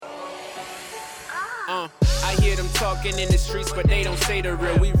I hear them talking in the streets, but they don't say the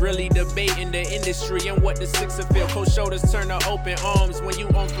real. We really debating the industry and what the Sixer feel. Cold shoulders turn to open arms when you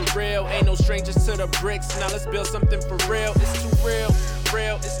on for real. Ain't no strangers to the bricks. Now let's build something for real. It's too real,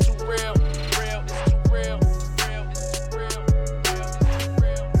 real, it's too real, real, it's too real.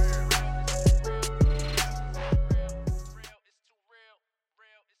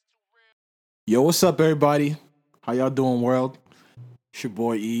 Yo, what's up, everybody? How y'all doing, world? It's your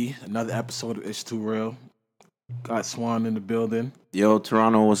boy E. Another episode of It's Too Real. Got Swan in the building. Yo,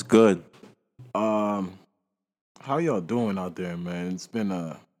 Toronto, what's good? How y'all doing out there, man? It's been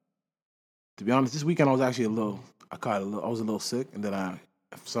to be honest, this weekend I was actually I was a little sick, and then I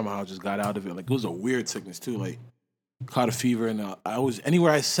somehow just got out of it. Like, it was a weird sickness too. Like, caught a fever, and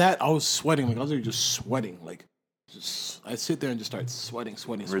anywhere I sat, I was sweating. Like, I was just sweating. Like, I'd sit there and just start sweating.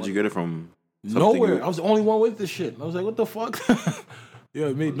 Where'd you get it from? Nowhere. I was the only one with this shit. I was like, what the fuck? Yeah,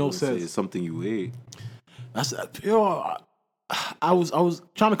 it made no sense. It's something you ate. I was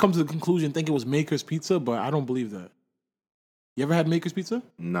trying to come to the conclusion, think it was Maker's Pizza, but I don't believe that. You ever had Maker's Pizza?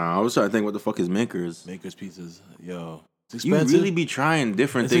 Nah, I was trying to think what the fuck is Maker's. Maker's Pizza's, yo. It's You expensive. really be trying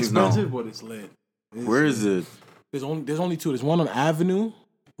different It's things now. expensive, but it's lit. Where is it? There's only two. There's one on Avenue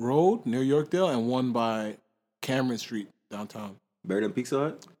Road near Yorkdale and one by Cameron Street downtown. Better than Pizza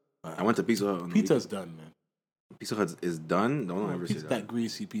Hut? I went to Pizza Hut. Pizza's done, man. Pizza Hut is done? Don't ever say Pizza's that. that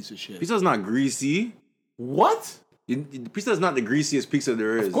greasy piece of shit. Pizza's not greasy. What? Pizza is not the greasiest pizza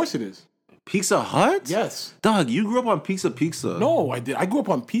there is. Of course it is. Pizza Hut? Yes. Dog, you grew up on Pizza. No, I did. I grew up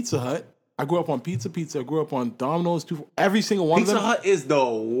on Pizza Hut. I grew up on Pizza. I grew up on Domino's. Every single one Pizza of them. Hut is the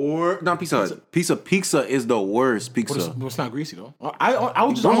worst. Not Pizza Hut. Pizza is the worst pizza. But it's not greasy though. I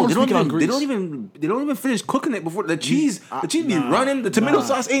was just speaking on grease. They don't even finish cooking it before the cheese. The cheese be running. The tomato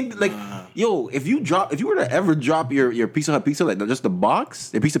sauce ain't like. Yo, if you were to ever drop your Pizza Hut pizza, like just the box,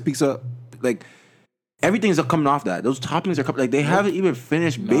 the piece of pizza, like everything's coming off that. Those toppings are coming. Like they haven't even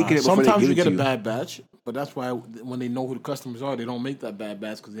finished baking it before they Sometimes give you it get to a you. bad batch, but that's why when they know who the customers are, they don't make that bad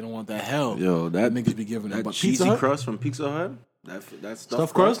batch because they don't want that hell. Yo, that niggas be giving them. that But cheesy Pizza Hut, crust from Pizza Hut, that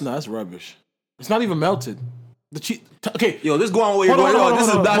stuffed crust, nah, that's rubbish. It's not even melted. Okay. Yo, this go on where you're going. This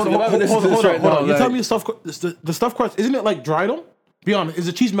is blasphemy. Hold on. You tell me the stuffed crust, isn't it like dry though? Be honest, is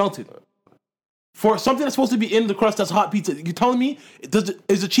the cheese melted? For something that's supposed to be in the crust that's hot pizza, you telling me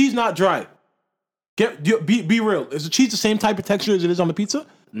is the cheese not dry? Be real. Is the cheese the same type of texture as it is on the pizza?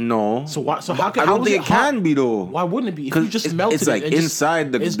 No. So why? So how can I don't think it can be though. Why wouldn't it be? If you just melted it's like it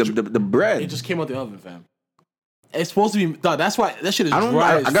inside the bread. It just came out the oven, fam. It's supposed to be. Dog, that's why that shit is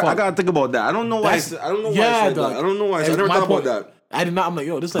dry as I fuck. gotta think about that. I don't know why. I don't know why. I said that. I don't know why. I never thought about that. I did not. I'm like,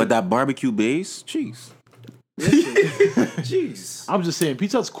 yo, this like. But that barbecue base, jeez. Jeez. I'm just saying,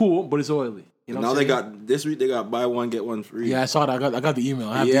 Pizza Hut's cool, but it's oily. You know now they got this week. They got buy one get one free. Yeah, I saw that. I got the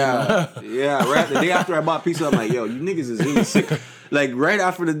email. Yeah. Right the day after I bought pizza, I'm like, yo, you niggas is really sick. Like right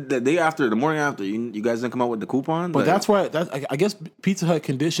after the day after, the morning after, you guys didn't come out with the coupon. But like, that's why. I guess Pizza Hut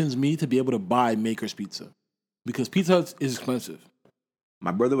conditions me to be able to buy Maker's Pizza because Pizza Hut is expensive.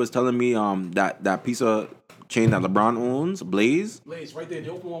 My brother was telling me that pizza chain that LeBron owns, Blaze, right there. The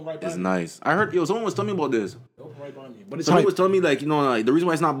open one right by is me. nice. I heard someone was telling me about this. The open right by me. But it's Someone was telling me like like the reason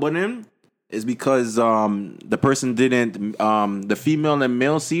why it's not button is because the person didn't the female and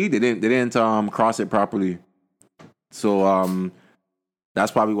male seed they didn't cross it properly. So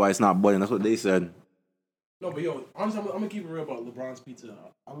that's probably why it's not button. That's what they said. No, but yo, honestly, I'm gonna keep it real about LeBron's Pizza.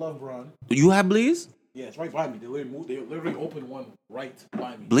 I love Bron. You have Blaze? Yeah, it's right by me. They literally opened one right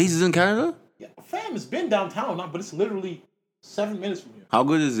by me. Blaze is in Canada? Yeah, fam, it's been downtown, but it's literally 7 minutes from here. How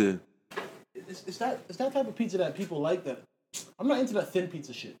good is it? It's that type of pizza that people like. That I'm not into that thin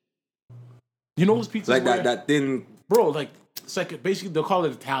pizza shit. You know those pizzas Like where, that thin, bro. Like it's like basically they'll call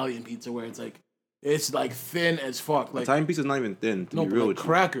it Italian pizza, where it's like thin as fuck. Like Italian pizza's not even thin. To no, be but real like with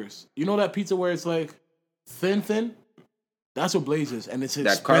crackers. You know that pizza where it's like thin. That's what Blaze is, and it's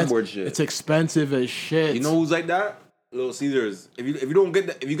that cardboard shit. It's expensive as shit. You know who's like that? Little Caesars. If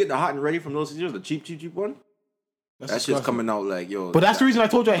you get the hot and ready from Little Caesars, the cheap one, that shit's coming out like yo. But that's the reason I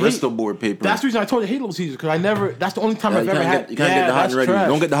told you I hate Bristol board paper. That's the reason I told you I hate Little Caesars because that's the only time I've ever had. You can't get the hot and ready. Trash.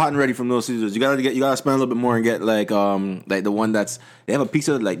 Don't get the hot and ready from Little Caesars. You gotta spend a little bit more and get like the one that's they have a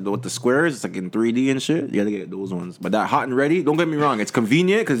pizza like with the squares. It's like in 3D and shit. You gotta get those ones. But that hot and ready, don't get me wrong, it's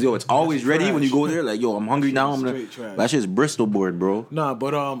convenient because it's always ready trash. when you go there. Like yo, I'm hungry now. That shit's Bristol board, bro. Nah,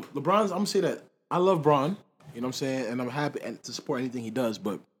 but LeBron's. I'm gonna say that I love Bron. You know what I'm saying, and I'm happy to support anything he does.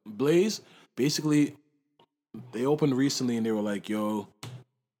 But Blaze, basically, they opened recently and they were like, yo,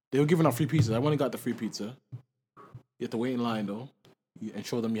 they were giving out free pizzas. I went and got the free pizza. You have to wait in line though, and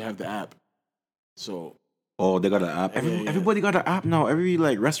show them you have the app. So Oh, they got an app. Everybody got an app now. Every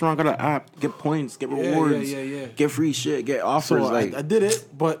like restaurant got an app. Get points, get rewards, get free shit, get offers. So I did it,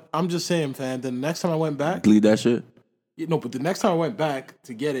 but I'm just saying, fam. The next time I went back, delete that shit. But the next time I went back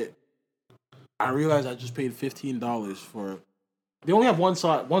to get it, I realized I just paid $15 for. They only have one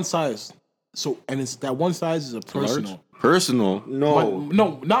size. So it's that one size is a personal. Large? Personal?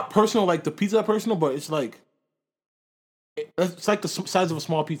 No, not personal like the pizza personal, but it's like the size of a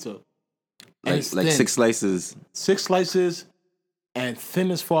small pizza. Like 6 slices. 6 slices and thin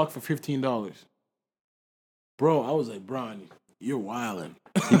as fuck for $15. Bro, I was like, Bron, you're wildin'.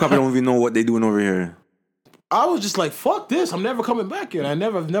 You probably don't even know what they doing over here. I was just like, fuck this. I'm never coming back here. And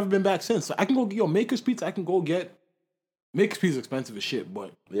I've never been back since. I can go get Maker's Pizza. I can go get Maker's Pizza expensive as shit,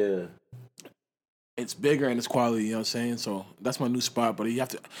 but yeah. It's bigger and it's quality, you know what I'm saying? So that's my new spot. But you have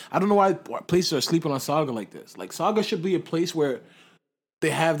to I don't know why places are sleeping on Saga like this. Like Saga should be a place where they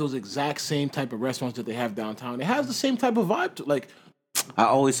have those exact same type of restaurants that they have downtown. It has the same type of vibe to like. I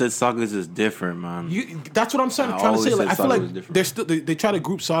always said Saga's is different, man. That's what I'm trying to say. Like I feel like they're still they try to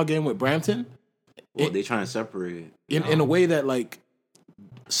group Saga in with Brampton. Well, they trying to separate it in a way that like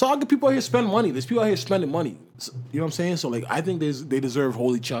Saga people out here spend money. There's people out here spending money. You know what I'm saying? So like I think they deserve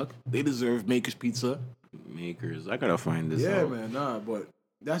Holy Chuck. They deserve Maker's Pizza. Makers, I gotta find this. Yeah, out. man, nah, but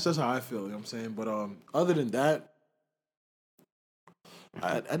that's just how I feel. You know what I'm saying? But other than that.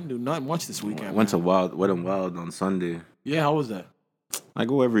 I didn't do not much this weekend. I went to Wet and Wild on Sunday. Yeah, how was that? I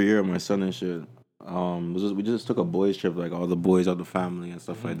go every year with my son and shit. We just took a boys trip, like all the boys of the family and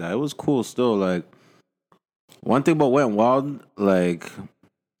stuff like that. It was cool still. Like, one thing about Wet and Wild, like,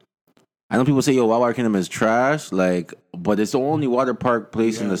 I know people say, yo, Wild Water Kingdom is trash, like, but it's the only water park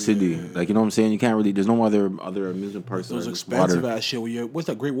place in the city. Yeah. Like, you know what I'm saying? You can't really, there's no other amusement parks. Those expensive ass shit. What's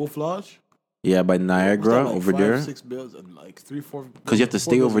that, Great Wolf Lodge? Yeah, by Niagara like over 5, there. 6 bills and like 3-4. Because you have to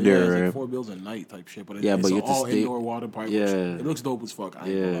stay over there, right? Like 4 bills a night type shit. But yeah, but you have to all stay. Indoor water park. Yeah, it looks dope as fuck.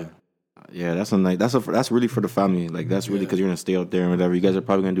 Yeah, that's a night. That's really for the family. Like that's really because you're gonna stay out there and whatever. You guys are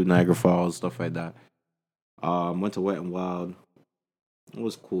probably gonna do Niagara Falls stuff like that. Went to Wet and Wild. It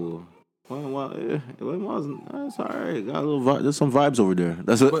was cool. Wet and Wild, it's all right. Got a little vibe. There's some vibes over there.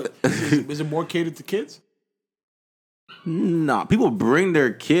 That's it. But is it more catered to kids? Nah, people bring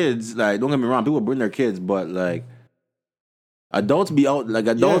their kids. Like, don't get me wrong, people bring their kids, but like, adults be out. Like,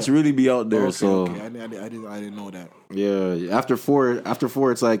 adults really be out there. Okay. I didn't know that. Yeah, after four,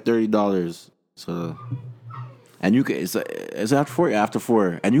 it's like $30. So, and you can it's after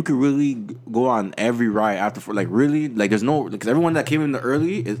four, and you can really go on every ride after 4. Like really, like there's no because everyone that came in the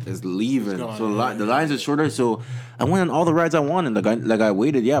early is leaving. So the lines is shorter. So I went on all the rides I wanted. Like I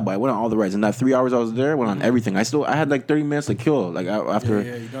waited, but I went on all the rides. In that 3 hours I was there, I went on everything. I had like 30 minutes to kill. Like after,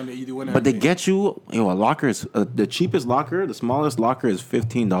 you do but they get you. A locker is the cheapest locker. The smallest locker is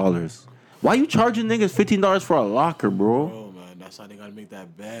 $15. Why you charging niggas $15 for a locker, bro? That's how they gotta make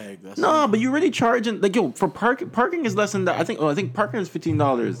that bag. But you're really charging for parking is less than that. I think parking is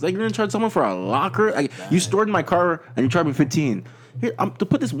 $15. Like you're gonna charge someone for a locker. Like you stored in my car and you charge me $15. Here, to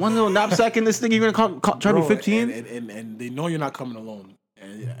put this one little knapsack in this thing, you're gonna charge me $15. And they know you're not coming alone.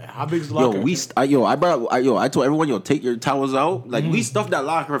 And how big is the locker? I told everyone, take your towels out. Like we stuffed that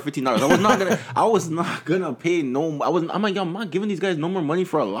locker for $15. I was not gonna pay no. I'm like, I'm not giving these guys no more money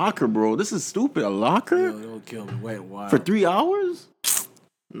for a locker, bro. This is stupid. A locker? It'll kill me. Wait, why? For 3 hours?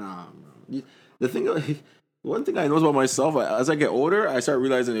 Nah, man. The thing, one thing I know about myself, as I get older, I start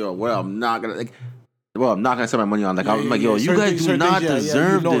realizing, I'm not gonna spend my money on. Like I'm like, you guys do not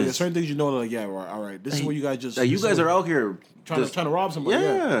deserve this. There's certain things you know, like, all right, this is what you guys just. Like, you guys are out here trying to rob somebody.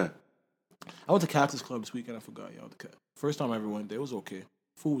 Yeah. I went to Cactus Club this weekend. I forgot, First time I ever went there. It was okay.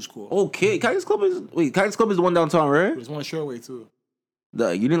 Food was cool. Okay, Cactus Club is the one downtown, right? There's one Shoreway too.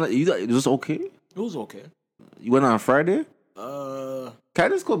 It was okay. It was okay. You went on a Friday.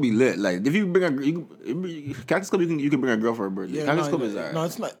 Cactus Club be lit. Like if you bring Cactus Club, you can bring a girl for a birthday. Cactus Club is alright. No,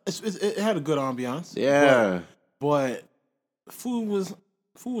 it's not. It had a good ambiance. Yeah, but food was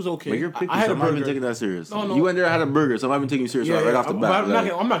okay. But you're picky, I had so a I'm burger. not even taking that serious. No. You went there, had a burger, so I'm not even taking you serious right off the bat.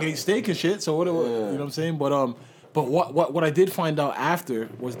 I'm not getting steak and shit. So what? You know what I'm saying? But what I did find out after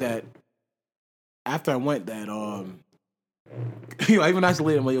was that after I went that I even asked the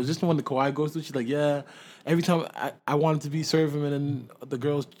lady, I'm like, is this the one that Kawhi goes to? She's like, yeah. Every time I wanted to be serving him, and then the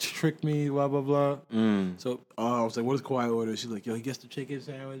girls tricked me, blah, blah, blah. So I was like, what does Kawhi order? She's like, he gets the chicken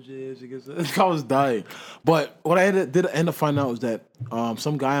sandwiches. He gets I was dying. But what I did end up finding out was that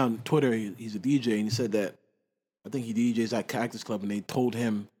some guy on Twitter, he's a DJ, and he said that I think he DJs at Cactus Club, and they told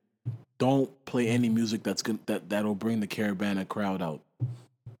him, don't play any music that'll bring the Caravana crowd out.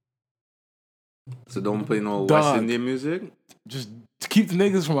 So don't play no Dog. West Indian music. Just to keep the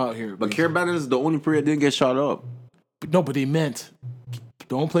niggas from out here. But Carabana is the only period that didn't get shot up. No, but they meant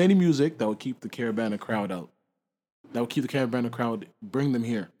don't play any music that would keep the Carabana crowd out. That would keep the Carabana crowd, bring them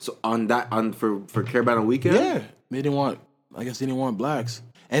here. So for Carabana weekend? Yeah. They didn't want, I guess they didn't want blacks.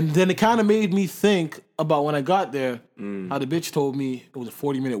 And then it kind of made me think about when I got there, how the bitch told me it was a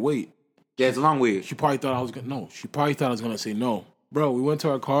 40-minute wait. Yeah, it's a long way. She probably thought I was gonna, she probably thought I was gonna say no. Bro, we went to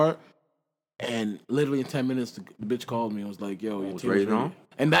our car, and literally in 10 minutes, the bitch called me and was like, yo, your it's team is ready ready. now?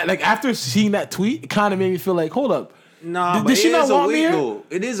 And that, like, after seeing that tweet, it kind of made me feel like, hold up. Nah, Did but she it not is a want me wait here? though.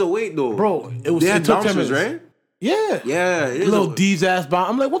 It is a wait though. Bro, it was They had it took 10 bouncers, minutes. right? Yeah. Yeah, it is Little a- D's ass bounce.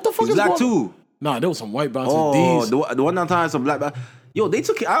 I'm like, what the fuck He's is black going on? too. Nah, there was some white bouncers. Oh, D's. the one downtown had some black. Yo, they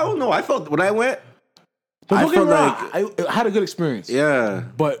took it. I don't know. I felt when I went. But I don't get felt me wrong, like I had a good experience. yeah,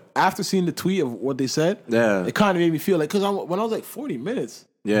 But after seeing the tweet of what they said, Yeah. it kind of made me feel like, because when I was like 40 minutes,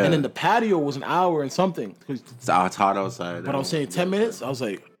 Yeah. and then the patio was an hour and something. it's hot outside. But I was saying 10 minutes, I was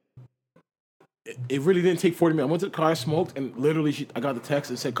like, it really didn't take 40 minutes. I went to the car, smoked, and literally I got the text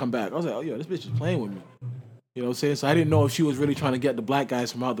and said, come back. I was like, oh, yo, this bitch is playing with me. You know what I'm saying? So I didn't know if she was really trying to get the black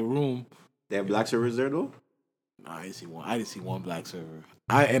guys from out the room. They have black servers there though. Nah, I didn't see one black server.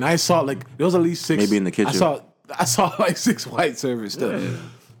 I saw like there was at least 6. Maybe in the kitchen. I saw like 6 white servers still. Yeah.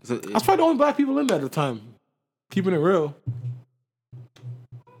 So, I was probably the only black people in there at the time. Keeping it real.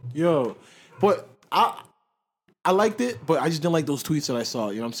 Yo. But I liked it, but I just didn't like those tweets that I saw.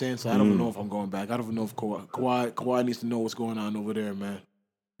 You know what I'm saying? So I don't even know if I'm going back. I don't even know if Kawhi needs to know what's going on over there, man.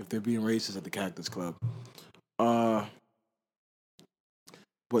 If they're being racist at the Cactus Club.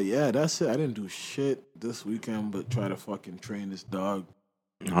 But yeah, that's it. I didn't do shit this weekend but try to fucking train this dog.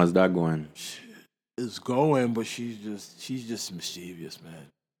 how's that going? It's going, but she's just mischievous, man.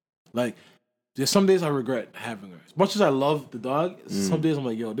 Like, there's some days I regret having her. As much as I love the dog, some days I'm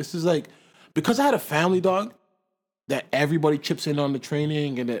like, yo, this is like, because I had a family dog that everybody chips in on the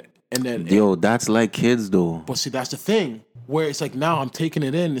training and then Yo, that's like kids though. but see, that's the thing where it's like now I'm taking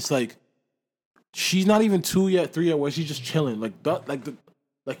it in. It's like she's not even 2 yet, 3 yet, where she's just chilling. Like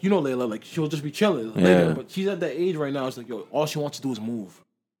you know, Layla, like she'll just be chilling. Yeah. Later, but she's at that age right now. It's like, yo, all she wants to do is move.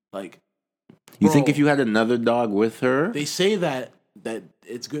 Like, You think bro, if you had another dog with her? they say that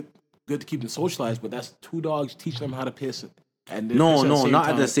it's good to keep them socialized, but that's 2 dogs teaching them how to piss. And they're No, pissing no, same not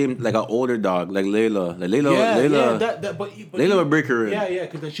time. at the same, like an older dog, like Layla. Like Layla, Yeah, Layla, that, but Layla would break her in. Yeah,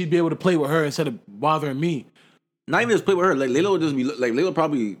 because then she'd be able to play with her instead of bothering me. Not even just play with her. Like Layla would just be like Layla would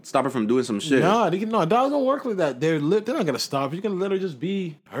probably stop her from doing some shit. No, dogs don't work like that. They're not gonna stop. She's gonna let her just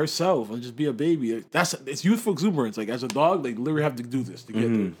be herself and just be a baby. It's youthful exuberance. Like as a dog, they literally have to do this to get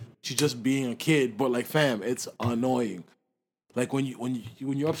there. She's just being a kid, but like fam, it's annoying. Like when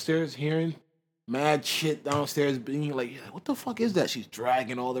you're upstairs hearing mad shit downstairs, being like, what the fuck is that? She's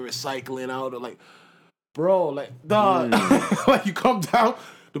dragging all the recycling out, or like, bro, like dog, like you come down.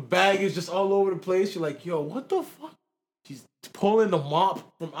 The bag is just all over the place. You're like, yo, what the fuck? She's pulling the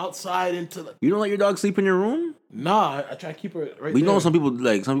mop from outside into the... You don't let your dog sleep in your room? Nah, I try to keep her right We there. know some people even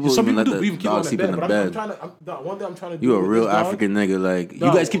let do. the We even keep her dog in sleep the in bed. the But bed. one thing I'm trying to do You a with real this dog- African nigga. Like you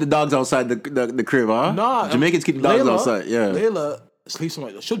Dog. guys keep the dogs outside the crib, huh? Nah. Jamaicans keep the dogs Layla- outside. Yeah. Layla sleeps on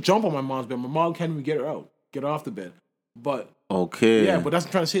my... She'll jump on my mom's bed. My mom can't even get her out. Get her off the bed. But... Okay. Yeah, but that's what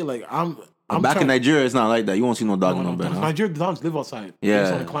I'm trying to say. Like, I'm back trying, in Nigeria, it's not like that. You won't see no dog in no bed. Huh? Nigerian dogs live outside. Yeah.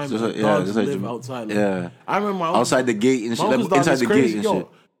 It's on the climate. Just like- Dogs just like live Jama- outside. Like, Yeah. I remember my Outside the gate and shit. My uncle's Like, dog inside is the crazy. gate and Yo, shit.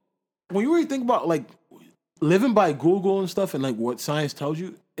 when you really think about like living by Google and stuff and like what science tells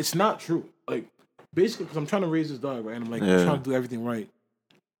you, it's not true. Like basically, because I'm trying to raise this dog, right? And I'm like Yeah. trying to do everything right.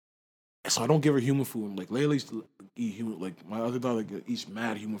 So I don't give her human food. Like Layla used to eat human. Like my other dog like eats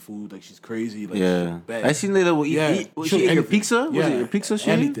mad human food. Like she's crazy. Like Yeah. she's bad. I seen Layla will Yeah, eat. Was she'll she ate your anything. pizza? Was it your pizza?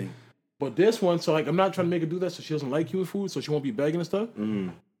 She ate? anything. But this one, so like I'm not trying to make her do that, so she doesn't like human food, so she won't be begging and stuff.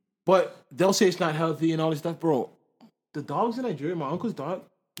 But they'll say it's not healthy and all this stuff, bro. The dogs in Nigeria, my uncle's dog,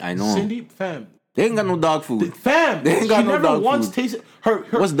 I know. Cindy, fam, They ain't got no dog food. fam, They ain't got she no never dog once food. tasted her.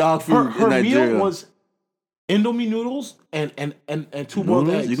 What's dog food Her in Nigeria? meal was Indomie noodles and 2 boiled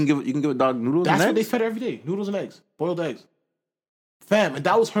Noodles? eggs. You can give a dog noodles. That's and what they eggs? fed her every day: noodles and eggs, boiled eggs. Fam, and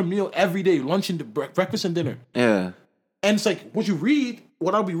that was her meal every day: lunch and breakfast and dinner. Yeah. And it's like, what you read,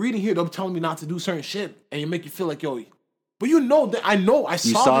 what I'll be reading here, they'll be telling me not to do certain shit. And you make you feel like, yo, but you know that I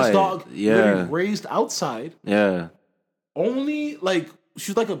saw saw this it. dog Yeah. literally raised outside. Yeah. Only like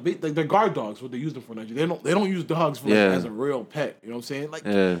she's like like they're guard dogs, what they use them for. Nigeria. They don't use dogs for Yeah. as a real pet. You know what I'm saying? Like,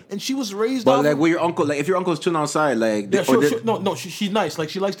 Yeah. and she was raised. But off like of- with your uncle, like if your uncle's chilling outside, like yeah, or did- she's nice. Like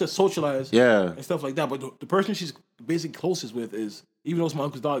she likes to socialize. Yeah. And stuff like that. But the person she's basically closest with is, even though it's my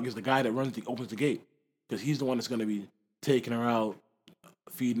uncle's dog, is the guy that opens the gate, because he's the one that's gonna be taking her out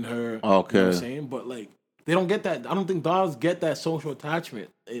feeding her. Okay. You know what I'm saying? But like they don't get that. I don't think dogs get that social attachment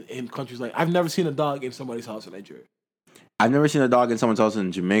in countries like. I've never seen a dog in somebody's house in Nigeria. I've never seen a dog in someone's house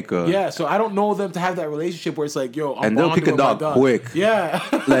in Jamaica. Yeah, so I don't know them to have that relationship where it's like, yo, I'm And they'll bonding kick a with my dog quick. Yeah,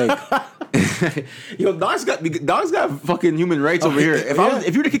 Like, yo, dogs got fucking human rights over here.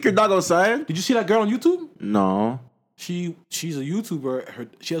 If you were to kick your dog outside, Did you see that girl on YouTube? no, She's a YouTuber.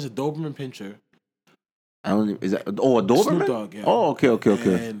 She has a Doberman Pinscher. I don't. Is that a Doberman? Snoop Dogg, yeah. Oh,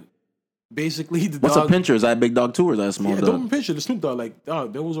 okay. And basically, the What's dog. a pinscher? Is that a big dog too, or is that a small Yeah, dog? Doberman Pinscher, the Snoop Dogg. Like,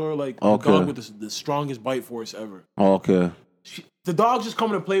 dog, those are like Okay. the dog with the strongest bite force ever. Oh, okay. The dog's just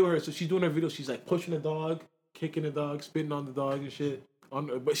coming to play with her, so she's doing her videos. She's like pushing the dog, kicking the dog, spitting on the dog and shit.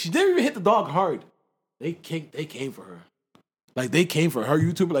 But she didn't even hit the dog hard. They came for her. Like they came for her. Her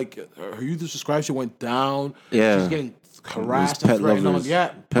YouTube, like her YouTube subscription went down. Yeah. She's getting harassed Pet and threatened. lovers. Yeah,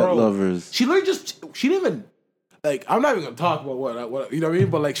 Pet bro. lovers. She literally she didn't even like. I'm not even gonna talk about what you know what I mean.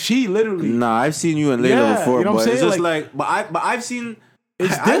 But like she literally. Nah, I've seen you in Layla Yeah, before, you know what but I'm it's saying? just like, but I've seen.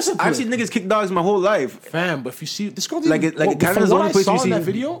 It's I've discipline. seen niggas kick dogs my whole life. Fam, but if you see this girl, Like didn't, it- like well, Canada's from the what only I place saw you in see- that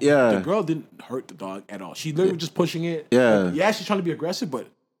video, Yeah. the girl didn't hurt the dog at all. She literally just pushing it. Yeah. Like, yeah, she's trying to be aggressive, but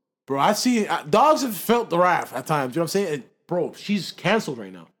bro, I see dogs have felt the wrath at times. You know what I'm saying? And, bro, she's canceled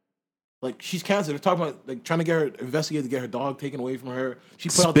right now. Like she's canceled. They're talking about like trying to get her investigated to get her dog taken away from her. She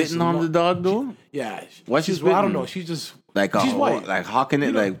put out this Spitting on the dog though. Yeah. Why she she's well, I don't spitting? know. She's just Like she's white. like hawking it,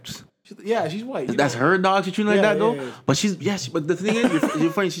 You know, like. Yeah, she's white. You That's know. her dog. She's treating like Yeah, that though. yeah, yeah. But she's but the thing is, you're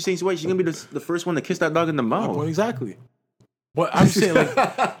funny. She's saying she's white. She's gonna be the first one to kiss that dog in the My point mouth. exactly. But I'm saying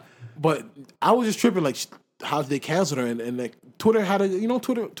like, but I was just tripping like how they canceled her and like Twitter had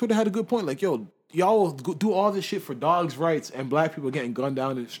Twitter had a good point like yo y'all will do all this shit for dogs' rights and black people getting gunned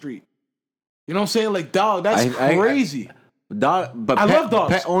down in the street. You know what I'm saying? Like dog, that's crazy. Dog, but I love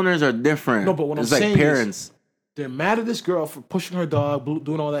dogs. Pet owners are different. No, but what I'm it's like saying is- parents. They're mad at this girl for pushing her dog,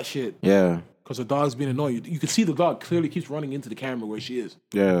 doing all that shit Yeah, because her dog's being annoying. You can see the dog clearly keeps running into the camera where she is.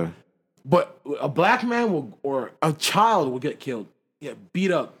 yeah. But a black man will or a child will get killed, beat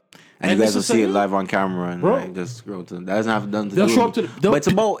up. And you guys this will is see it like- live on camera and Bro. like just scroll to. That doesn't have done to They'll do show with up to it. the- But it's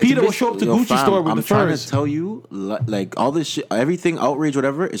about Peter will it's show up to yo, Gucci fam, store with I'm the trying furs. to tell you, like all this shit, everything outrage,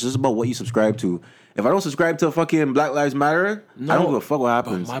 whatever. It's just about what you subscribe to. If I don't subscribe to fucking Black Lives Matter, I don't give a fuck what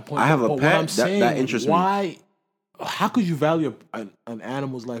happens. My point, I have a but what I'm pet saying, that interests me why? How could you value an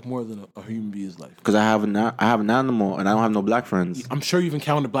animal's life more than a human being's life? because I have an animal and I don't have no black friends. I'm sure you've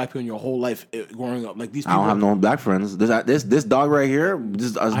encountered black people in your whole life growing up. Like these I people. don't have no black friends. This dog right here,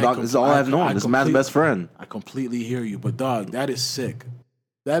 this is all I've known. This is man's best friend. I completely hear you, but dog, that is sick.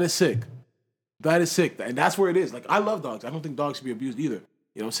 That is sick. That is sick, and that's where it is. Like I love dogs. I don't think dogs should be abused either.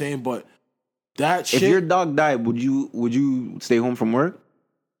 You know what I'm saying? But that shit. If your dog died, would you stay home from work?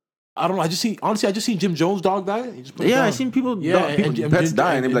 I don't know. I just seen Jim Jones' dog die. He just put it Yeah, I down. seen people, Yeah, pets and-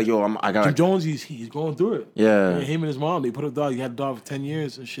 die, and they be and like, "Yo, I got." Jim Jones, he's going through it. Yeah. And him and his mom, they put a dog. He had a dog for 10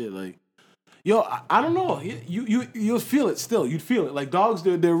 years and shit. Like, yo, I don't know. You'll feel it still. You'd feel it. Like dogs,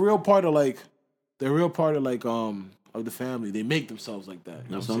 they're a real part of of the family. They make themselves like that.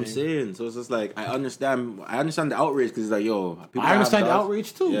 You know That's what I'm saying. So it's just like I understand the outrage because it's like, yo, people I understand the have dogs.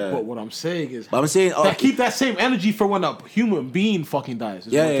 outrage too. Yeah. But what I'm saying is, But I'm saying, keep that same energy for when a human being fucking dies.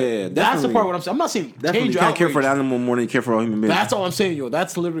 Yeah, That's yeah, the definitely. part. What I'm saying. I'm not saying Definitely, change you your can't care for an outrage. animal more than you care for a human being. That's all I'm saying, yo.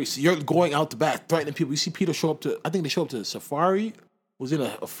 That's literally you're going out the back, threatening people. You see Peter show up to. I think they show up to Safari. Was in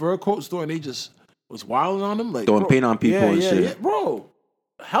a fur coat store and they just was wilding on them, like Throwing bro, paint on people and shit. Yeah, bro.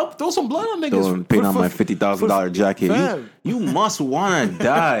 Help throw some blood on niggas. Throwing paint on my $50,000 jacket. Fam. You must want to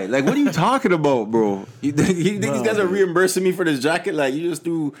die. Like, what are you talking about, bro? You think these guys are reimbursing me for this jacket? Like, you just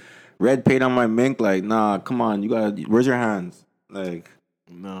threw red paint on my mink? Like, nah, come on. You gotta. Where's your hands? Like,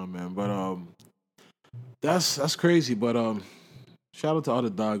 Nah, man. But that's crazy. But shout out to all the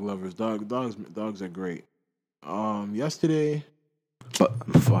dog lovers. Dogs are great. Yesterday. but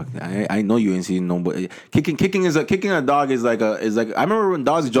fuck, I know you ain't seen nobody kicking a dog is like I remember when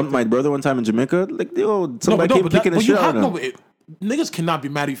dogs jumped my brother one time in Jamaica. Like, yo, somebody came kicking the shit out of him. Niggas cannot be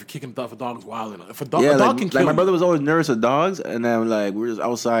mad at you for kicking a dog's wild enough. If a dog, Yeah, a dog like, can like kill my you. brother was always nervous of dogs, and then like we're just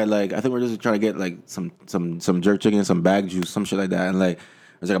outside, like I think we're just trying to get like some jerk chicken, some bag juice, some shit like that, and like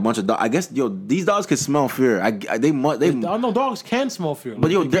there's like a bunch of dogs. I guess these dogs can smell fear. I know dogs can smell fear. but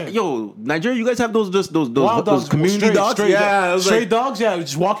Like, Nigeria, you guys have those wild dogs, community dogs, yeah, it was stray like, dogs, yeah,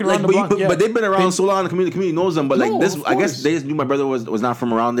 just walking around like, the block. but they've been around so long, the community knows them. But like No, this, of I guess course. they just knew my brother was not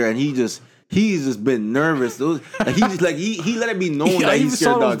from around there, and he's just been nervous. He let it be known I that even he's saw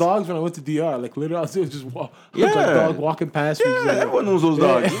scared those dogs. dogs when I went to DR. Like literally, I was just like Yeah. dog walking past me. Yeah, Like, everyone knows those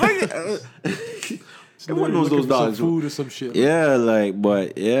dogs. Everyone knows those looking for some dogs. food or some shit. Yeah, like,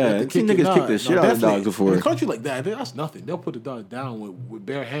 but yeah, I've seen niggas kick the shit out of dogs before. In a country like that, that's nothing. They'll put the dog down with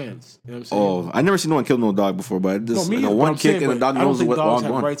bare hands. You know what I'm saying? Oh, I never seen no one kill no dog before, but just me, like a but one I'm kick saying, and the dog I don't knows think what dogs wrong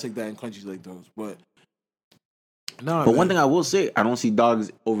have one. rights like that in countries like those. But nah, But man. one thing I will say, I don't see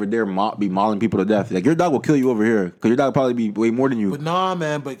dogs over there be mauling people to death. Like your dog will kill you over here because your dog will probably be way more than you. But nah,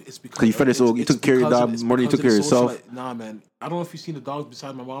 man. But it's because you fed it so you took care of your dog more than you took care of yourself. Nah, man. I don't know if you've seen the dogs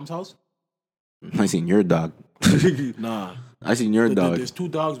beside my mom's house. I seen your dog. Nah. I seen your dog. There's 2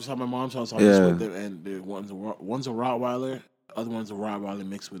 dogs beside my mom's house. Yeah. And one's a Rottweiler, other one's a Rottweiler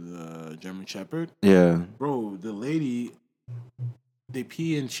mixed with a German Shepherd. Yeah. Bro, the lady, they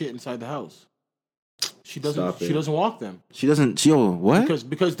pee and shit inside the house. She doesn't walk them She doesn't. What?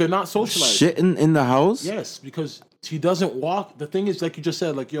 because they're not socialized. Shit in the house. Yes, because she doesn't walk. The thing is, like you just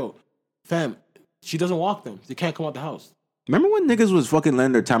said, like yo, fam, she doesn't walk them. They can't come out the house. Remember when niggas was fucking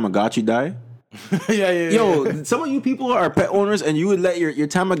letting their Tamagotchi die? yeah. Yo, some of you people are pet owners and you would let your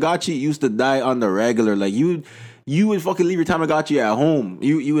Tamagotchi used to die on the regular. Like you would fucking leave your Tamagotchi at home.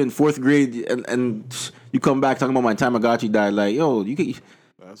 You in 4th grade and you come back talking about my Tamagotchi died. Like, yo, you can.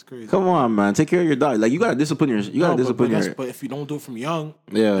 That's crazy. Come on, man. Take care of your dog. Like you gotta discipline But if you don't do it from young,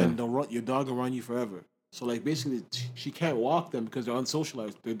 Yeah. then your dog will run you forever. So like basically, she can't walk them because they're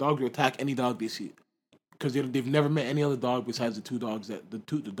unsocialized. Their dog will attack any dog they see. Because they've never met any other dog besides the dogs that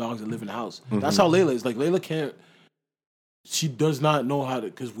live in the house. Mm-hmm. That's how Layla is. Like Layla can't. She does not know how to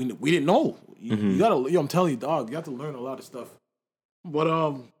because we didn't know. You gotta. I'm telling you, dog. You have to learn a lot of stuff. But I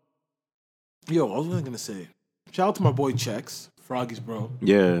was really gonna say, shout out to my boy Chex, Froggy's bro.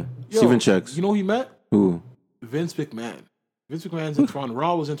 Yeah. Yo, Steven Checks. You know who he met? Who? Vince McMahon. Vince McMahon's in Toronto.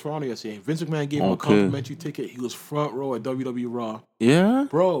 Raw was in Toronto yesterday. Vince McMahon gave him a Okay. complimentary ticket. He was front row at WWE Raw. Yeah,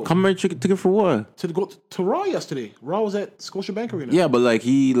 Bro. Complimentary ticket for what? To go to Raw yesterday. Raw was at Scotiabank Arena. Yeah, but like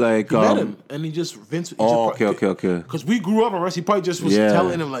he Met him, and he just Vince. okay. Because we grew up on wrestling, he probably just was Yeah.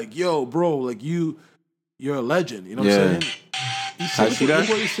 telling him like, "Yo, bro, like you're a legend." You know what Yeah. I'm saying? He's I see that? Look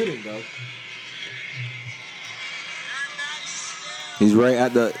where he's sitting, dog. He's right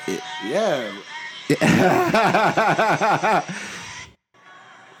at the. Yeah.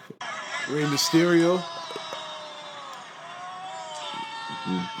 Rey Mysterio,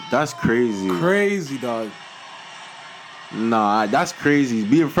 That's crazy. crazy dog. Nah, that's crazy.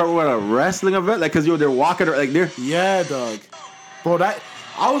 Being front row at a wrestling event, like, cause they're walking, like they're. Yeah, dog. Bro,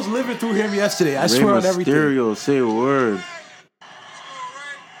 I was living through him yesterday. I Rey swear on everything. Mysterio, say a word.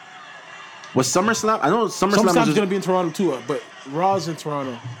 Was SummerSlam? I know SummerSlam was SummerSlam's just, gonna be in Toronto too, but Raw's in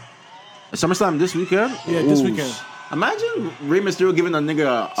Toronto. SummerSlam this weekend. Yeah, this weekend. Imagine Rey Mysterio giving a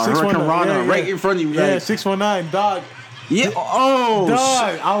nigga a 619, Hurricane Rana yeah, right yeah. in front of you. Yeah, Like, 619, dog. yeah. Oh,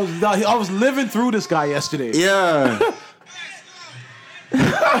 Dog, I was living through this guy yesterday. yeah.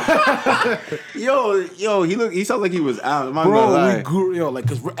 yo, he sounds like he was out. I'm not gonna Bro, lie. we grew, like,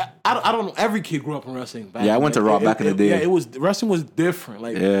 cause I don't know. Every kid grew up in wrestling. Back Yeah, I in went the- to Raw back in the day. Yeah, it was wrestling was different.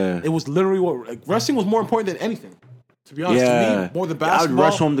 Like, Yeah. it was literally wrestling was more important than anything. To be honest, to Yeah, me, more than I'd basketball.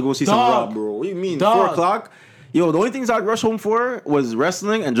 rush home to go see some Dog. Raw, bro. What do you mean? Dog. 4:00? Yo, the only things I'd rush home for was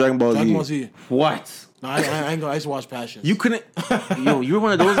wrestling and Dragon Ball Z. Dragon Ball Z. What? No, I ain't gonna. I used to watch Passion. You couldn't. Yo, you were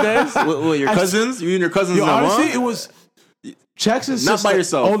one of those guys. With your cousins. You and your cousins. Yo, in one? honestly, it was Jackson's Not by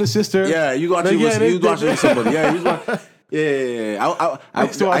yourself. older sister. Yeah, you watching with somebody. Yeah, you watching. Yeah.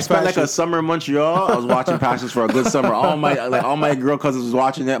 I spent like a summer in Montreal. I was watching Passions for a good summer. All my girl cousins was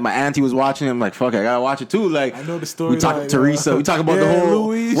watching it. My auntie was watching it. I'm like, fuck it, I gotta watch it too. Like, I know the story. we talked to Teresa. We talked about the whole.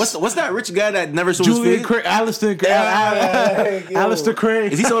 Louise. What's that rich guy that never showed his Julian face? Craig, Alistair Yo.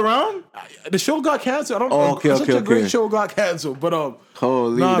 Craig. Is he still around? The show got canceled. I don't Oh, know. okay, Such okay, a great okay. show got canceled. But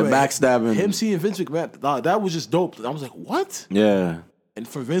Holy, nah, the man. backstabbing. Him seeing Vince McMahon, that was just dope. I was like, what? Yeah. And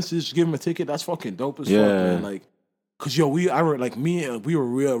for Vince to just give him a ticket, that's fucking dope as Yeah. fuck, man. Like, cause yo, we were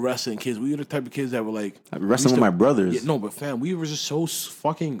real wrestling kids. We were the type of kids that were like Wrestling with my brothers. Yeah, no, but fam, we were just so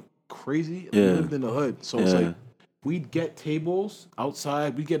fucking crazy. And Yeah. We lived in the hood, so it's Yeah. like we'd get tables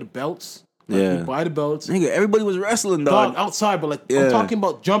outside. We'd get the belts. Yeah. We'd buy the belts. Nigga, everybody was wrestling, Dog, dog. outside, but like Yeah. I'm talking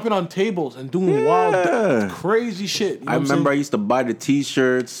about jumping on tables and doing wild, crazy shit. You know I what I'm remember I saying? used to buy the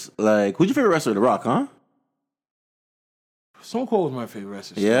T-shirts. Like, who's your favorite wrestler? The Rock, huh? Stone Cold was my favorite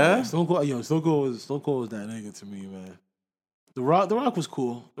wrestler. Yeah? Stone Cold was that nigga to me, man. The Rock was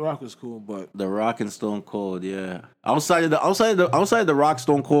cool. The Rock was cool, but The Rock and Stone Cold, yeah. Outside the Rock,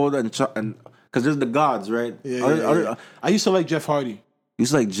 Stone Cold, and because there's the gods, right? yeah. I used to like Jeff Hardy.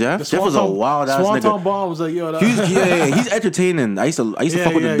 He's like Jeff. The Jeff was a wild ass Swanton nigga. Bomb was like, yo, He's entertaining. I used to Yeah,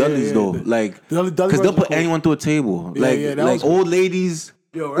 fuck with yeah, the Dudleys yeah. though, The like Dudley because Brothers they'll were put cool. anyone to a table, Yeah, like yeah, that was old ladies.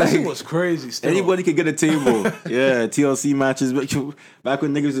 Yo, wrestling was crazy. Still. Anybody could get a table. Yeah, TLC matches. Back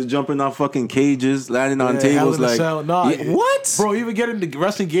when niggas was jumping off fucking cages, landing on tables. Hell in a Like, Cell. Nah, what? Bro, you even get into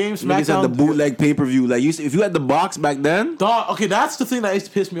wrestling games? Niggas had the bootleg pay per view. Like, if you had the box back then, Dog, okay, that's the thing that used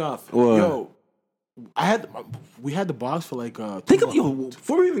to piss me off. What? Yo, we had the box for like. think of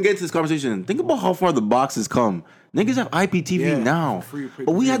before we even get to this conversation. Think about how far the box has come. Niggas have IPTV Yeah, now, free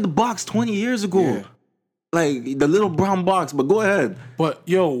but we had the box 20 years ago. Yeah. Like the little brown box. But go ahead. But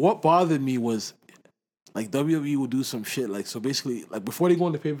yo, what bothered me was like WWE would do some shit like so basically like before they go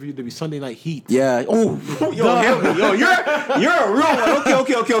on the pay per view there'd be Sunday Night Heat. Yeah. Oh, yo, you're a real one.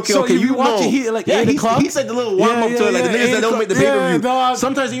 Okay. So you watch know. it here like Yeah, 8 o'clock. he's like the little warm up to it, like the niggas that don't make the pay per view. dog.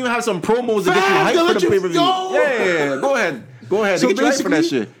 Sometimes they even have some promos that get Fam, you they'll hyped for let the you- pay per view. yo. Yeah. Go ahead. So They get you hyped for that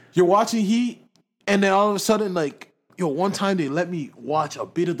basically, shit. you're watching Heat, and then all of a sudden, like, yo, one time they let me watch a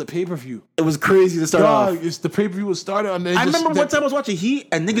bit of the pay per view. It was crazy to start off. Dog, it's the pay per view was started, and then I remember one time I was watching Heat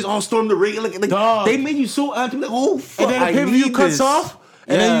and niggas all stormed the ring. Like Dog. they made you so amped. Like, oh fuck, and then the I pay per view need cuts this. off,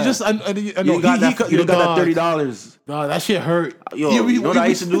 and then you just, and then You got that $30. Dog, that shit hurt. Yo, you know what I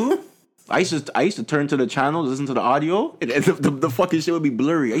used to do? I used to turn to the channel, listen to the audio, and the fucking shit would be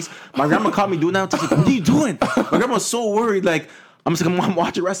blurry. My grandma caught me doing that. She's like, "What are you doing?" My grandma was so worried. Like, I'm just like, "I'm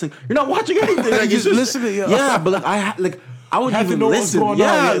watching wrestling." You're not watching anything. Like, Just listening, yo. Yeah, but like I would Have to even know what's listen. going on,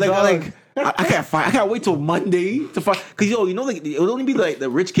 Yeah, yeah, like dog. I can't wait till Monday to find. Cause yo, you know, like it would only be like the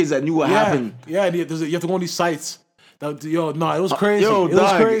rich kids that knew what happened. Yeah, you have to go on these sites. Yo, no, it was crazy. Yo, it dog,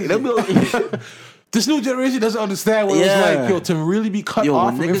 was crazy. they'll be like- This new generation doesn't understand what it was Yeah. like, yo, to really be cut Yo, off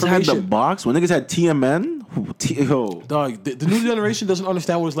when from niggas had information. the box, when niggas had TMN, yo, Dog, the new generation doesn't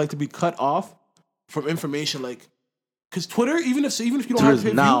understand what it's like to be cut off from information. Like, because Twitter, even if you don't have Twitter's pay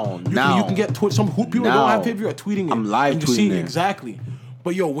per now. you can get Twitter. Some people Now. don't have pay per view are tweeting it. I'm live and you're tweeting seeing it. exactly.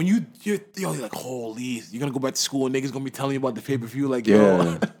 But yo, when you're like, holy, you're gonna go back to school and niggas gonna be telling you about the pay per view. Like,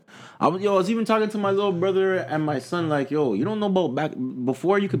 yeah. yo, I was even talking to my little brother and my son, like, yo, you don't know about back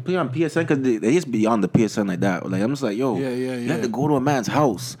before you could play on PSN because they used to be on the PSN like that. Like, I'm just like, yo, Yeah. you had to go to a man's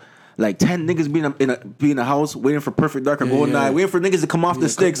house. Like 10 niggas be in a house waiting for Perfect Dark or Golden Eye, waiting for niggas to come off the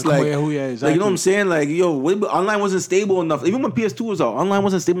sticks. come Like, yeah, exactly. like, you know what I'm saying? Like, yo, online wasn't stable enough. Even when PS2 was out, online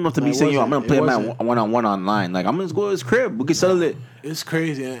wasn't stable enough to be it saying, yo, I'm wasn't. gonna play It a man wasn't. one-on-one online. Like, I'm gonna just go to his crib. We can settle it. It's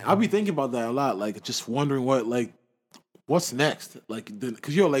crazy. And I'll be thinking about that a lot. Like, just wondering what's next. Like,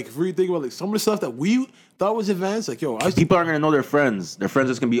 because yo, like if we think about like some of the stuff that we thought was advanced, like yo, People aren't gonna know their friends. Their friends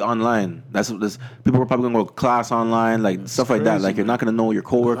just gonna be online. That's what this. People are probably gonna go to class online, like stuff like that. crazy, Like you're not gonna know your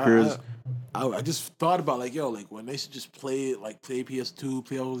coworkers. I just thought about like yo, like when they should just play PS2,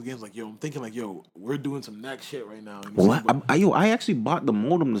 play all those games. Like yo, I'm thinking like yo, we're doing some next shit right now. You know what I'm saying? I actually bought the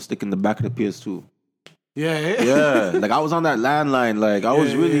modem to stick in the back of the PS2. Yeah. Yeah, like I was on that landline. Like I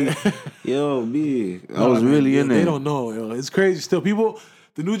was really, yo, B. I was really in They there. don't know. Yo. It's crazy. Still, people,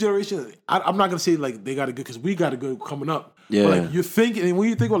 the new generation. I'm not gonna say like they got it good because we got it good coming up. Yeah. But like you're thinking, and when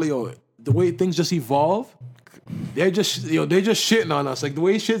you think about like yo, the way things just evolve, they're just shitting on us. Like the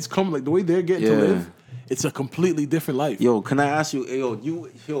way shit's come, like the way they're getting to Yeah. live, it's a completely different life. Yo, can I ask you?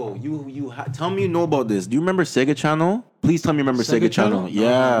 Tell me you know about this. Do you remember Sega Channel? Please tell me you remember Sega, Channel.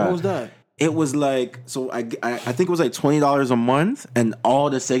 Yeah. What was that? It was like, so I think it was like $20 a month and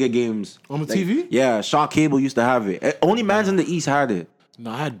all the Sega games. On the like, TV? Yeah, Shaw Cable used to have it. Only Mans in the East had it. No,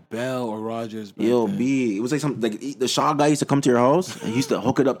 I had Bell or Rogers. back Yo, then. B. It was like some like the Shaw guy used to come to your house and he used to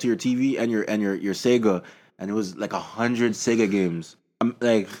hook it up to your TV and your Sega, and it was like 100 Sega games.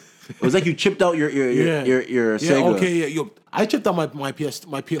 Like it was like you chipped out your Sega. Yeah, okay, yeah. Yo, I chipped out my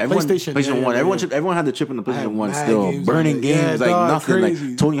PlayStation. PlayStation 1. Yeah. Everyone had the chip in the had PlayStation 1 mad still. games Burning on it. Yeah, games like dog, nothing. crazy.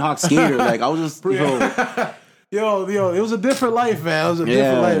 Like Tony Hawk Skater. Like I was just Yo, it was a different life, man. It was a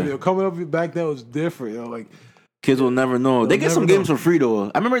different Yeah. life. Yo, coming up back then was different. Yo, like kids will never know. They get never some know. games for free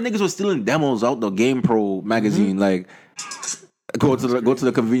though. I remember niggas was stealing demos out the Game Pro magazine. Like go to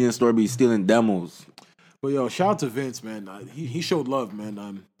the convenience store, be stealing demos. but yo, shout out to Vince, man. He showed love,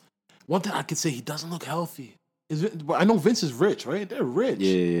 man. One thing I could say, he doesn't look healthy. But I know Vince is rich, right? They're rich.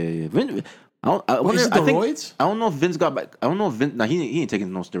 Yeah. Vince, I But is it the roids? I don't know if Vince got back. I don't know if Vince. Nah, he ain't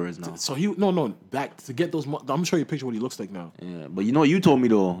taking no steroids now. So back to get those. I'm gonna show you a picture of what he looks like now. Yeah, but you know what you told me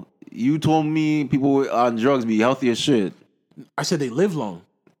though. You told me people on drugs be healthy as shit. I said they live long.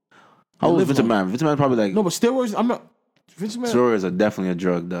 How old is live Vince long. McMahon? Vince McMahon probably like No, but steroids. I'm not. Vince McMahon, steroids are definitely a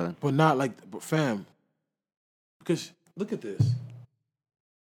drug, dog. but not like, but fam. Because look at this.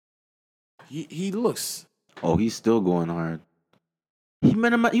 He looks. Oh, he's still going hard. He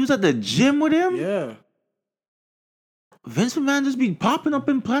met him. He was at the gym with him. Yeah. Vince McMahon just be popping up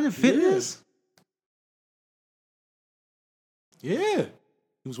in Planet Fitness. Yeah.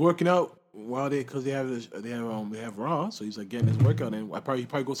 He was working out well, because they have Raw, so he's like getting his workout in. He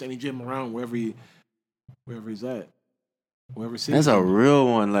probably goes to any gym around wherever he's at, wherever city. That's a real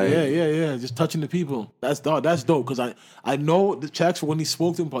one. Like yeah, just touching the people. That's dope. Because I know the checks when he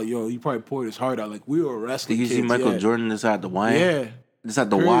spoke to him, but he probably poured his heart out. Like we were wrestling. Did you see Michael Jordan this at the Y? Yeah. This at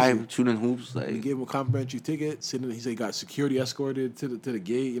the Y shooting hoops. Like he gave him a complimentary ticket. He said he got security escorted to the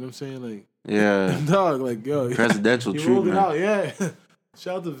gate. You know what I'm saying? Like yeah, dog. Like presidential he treatment. rolled it out. Yeah.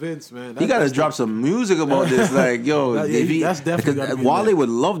 Shout out to Vince, man. He gotta drop some music about this. Like, that's definitely because Wale would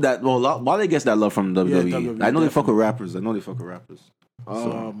love that. Well, Wale gets that love from WWE. WWE, I know definitely. they fuck with rappers.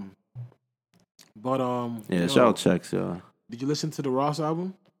 But shout out checks, yo. did you listen to the Ross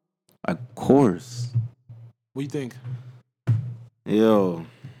album? Of course. What do you think? Yo,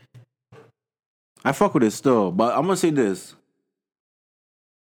 I fuck with it still, but I'm gonna say this.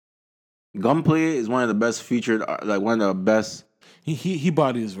 Gunplay is one of the best featured, like one of the best. He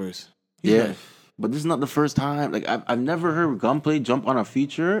bodied his verse. But this is not the first time. Like I've never heard Gunplay jump on a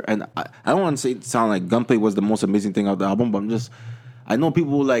feature, and I don't want to say it sound like Gunplay was the most amazing thing of the album, but I know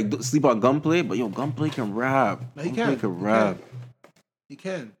people like sleep on Gunplay, but Gunplay can rap. No, he Gunplay can rap. He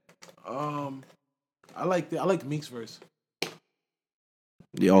can. I like Meek's verse.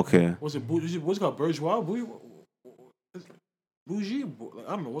 Yeah, okay. What's it called? Bourgeois? Bougie? Like,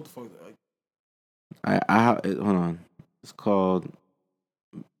 I don't know what the fuck. Hold on. It's called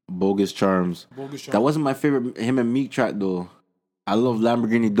Bogus Charms. Bogus Charms. That wasn't my favorite him and Meek track though. I love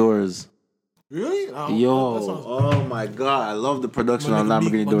Lamborghini Doors. Really? Oh my god, I love the production on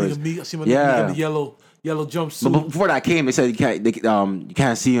Lamborghini Doors. I see my nigga in the yellow jumpsuit. But before that came, they said you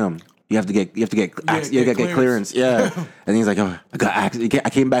can't see him. You have to get clearance. Yeah. And he's like, I got access. I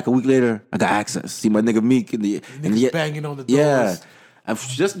came back a week later. I got access. See my nigga Meek in the banging on the doors. Yeah. I'm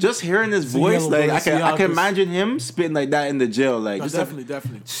just hearing his voice, like I can imagine him spitting like that in the jail. Like definitely.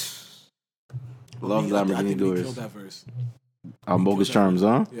 Love Lamborghini Doors. He killed that verse. Bogus Charms,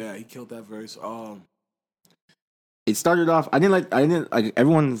 huh? Yeah, he killed that verse. It started off. I didn't like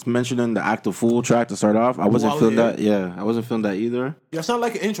everyone's mentioning the Act a Fool track to start off. I wasn't feeling that. Yeah, I wasn't feeling that either. Yeah, it's not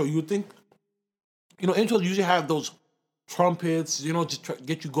like an intro. You would think, intros usually have those trumpets, just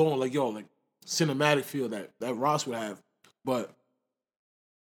get you going, like cinematic feel that Ross would have. But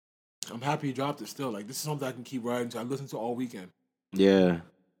I'm happy he dropped it still. Like, this is something I can keep riding to. I listen to all weekend. Yeah.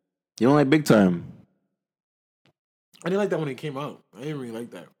 You don't like Big Time? I didn't like that when it came out. I didn't really like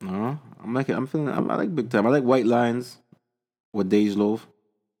that. No, I like Big Time. I like White Lines with Dej Loaf.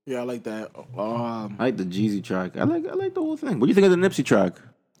 Yeah, I like that. I like the Jeezy track. I like the whole thing. What do you think of the Nipsey track?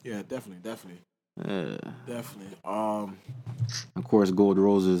 Yeah, definitely. Yeah. Definitely. Of course, Gold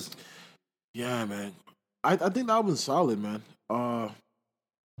Roses. Yeah, man. I think the album's solid, man.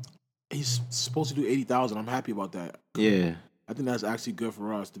 He's supposed to do 80,000. I'm happy about that. Yeah. I think that's actually good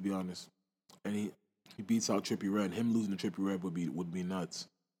for us, to be honest. And he beats out Trippie Redd. Him losing to Trippie Redd would be nuts.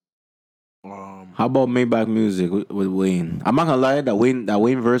 How about Maybach Music with Wayne? I'm not gonna lie, that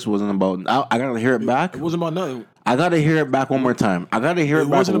Wayne verse wasn't about. I gotta hear it back. It wasn't about nothing. I gotta hear it back one more time. It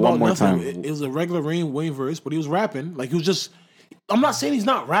wasn't one more time. It was a regular Wayne verse, but he was rapping. Like, he was just. I'm not saying he's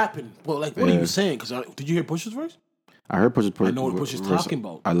not rapping, but like, what are you saying? Because did you hear Pusha's verse? I heard Pusha's verse. I know what Pusha's talking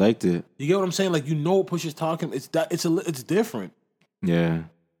about. I liked it. You get what I'm saying? Like, what Pusha's talking. It's different. Yeah.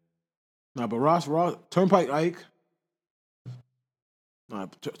 Nah, but Ross, Turnpike Ike.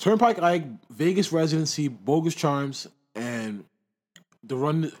 Turnpike Ike, Vegas Residency, Bogus Charms, and the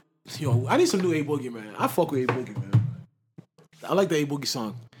run. I need some new A Boogie, man. I fuck with A Boogie, man. I like the A Boogie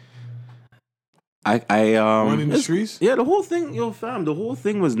song. Running the Streets. Yeah, the whole thing, fam. The whole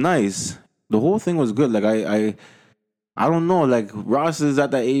thing was nice. The whole thing was good. Like I don't know. Like, Ross is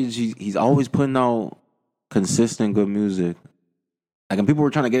at that age. He's always putting out consistent good music. Like, and people were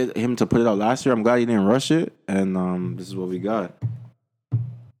trying to get him to put it out last year. I'm glad he didn't rush it. And this is what we got.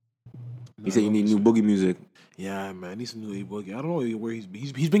 He said you need new Boogie music. Yeah, man, I need some new A Boogie. I don't know where he's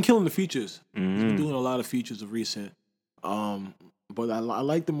been killing the features. Mm-hmm. He's been doing a lot of features of recent. But I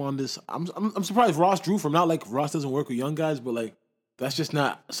like them on this. I'm surprised Ross drew from. Not like Ross doesn't work with young guys, but like that's just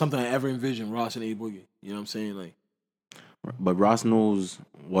not something I ever envisioned. Ross and A Boogie. You know what I'm saying? Like, but Ross knows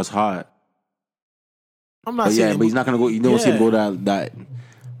what's hot. I'm not saying, but he's not gonna go. You don't see him go that.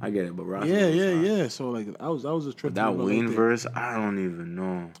 I get it, but Ross. Yeah. So like, I was a trip. That Wayne verse, I don't even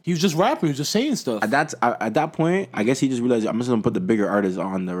know. He was just rapping. He was just saying stuff. At that point, I guess he just realized I'm just gonna put the bigger artists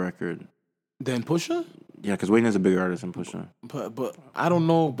on the record. Than Pusha? Yeah, because Wayne is a bigger artist than Pusha. But I don't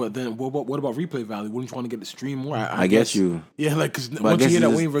know. But then what about replay value? Wouldn't you want to get the stream more? I guess you. Yeah, like, because once you hear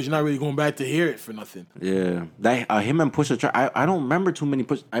that Wayne verse, you're not really going back to hear it for nothing. Yeah, that him and Pusha track. I don't remember too many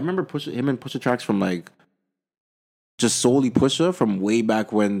Pusha. I remember him and Pusha tracks from like just solely Pusha from way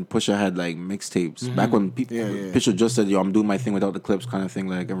back when Pusha had like mixtapes. Back when Pusha just said, "Yo, I'm doing my thing without the clips," kind of thing.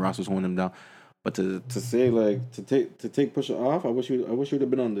 Like, and Ross was holding him down. But to say like to take Pusha off, I wish you'd have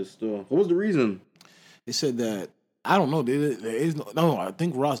been on this. Still, what was the reason? They said that I don't know. There is no. I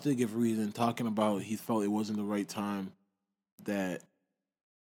think Ross did give a reason talking about he felt it wasn't the right time. That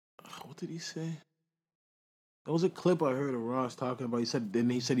what did he say? There was a clip I heard of Ross talking about. He said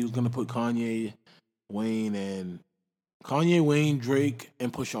he was gonna put Kanye, Wayne, Drake,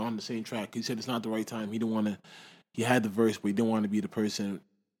 and Pusha on the same track. He said it's not the right time. He didn't want to. He had the verse, but he didn't want to be the person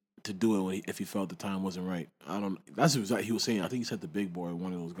to do it if he felt the time wasn't right. I don't. That's what he was saying. I think he said the Big Boy,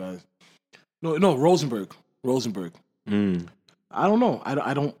 one of those guys. No, Rosenberg. I don't know.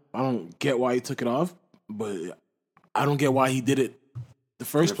 I don't get why he took it off, but I don't get why he did it the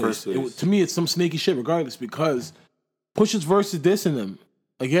first place. To me, it's some sneaky shit regardless, because Pusha's verse is dissing them.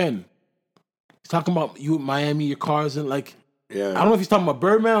 Again, he's talking about you in Miami, your cars, and like, I don't know if he's talking about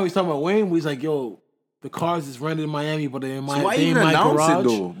Birdman or he's talking about Wayne, but he's like, yo, the cars is rented in Miami, but they're in my, so why they even in my announce garage. it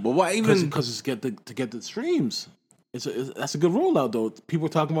though? But why even? Because it's to get the streams. That's a good rollout though. People are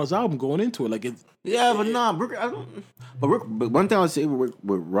talking about his album going into it like it's. Yeah, but nah, but one thing I'll say with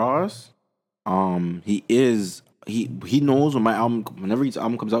Ross, he knows whenever his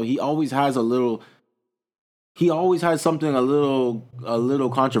album comes out, he always has something a little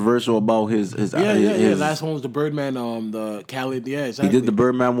controversial about his. Last one was the Birdman, the Khaled. Yeah, exactly. He did the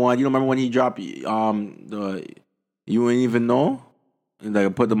Birdman one. You don't remember when he dropped the You Ain't Even Know?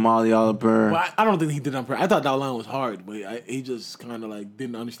 Like put the Molly all up her. Well, I don't think he did it on purpose. I thought that line was hard, but he just kind of like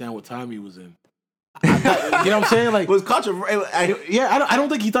didn't understand what time he was in. You know what I'm saying? Like, it was controversial. I don't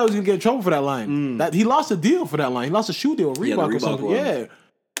think he thought he was gonna get in trouble for that line. That he lost a deal for that line. He lost a shoe deal, with Reebok or something. One. Yeah.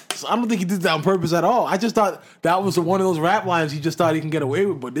 So I don't think he did that on purpose at all. I just thought that was one of those rap lines he just thought he can get away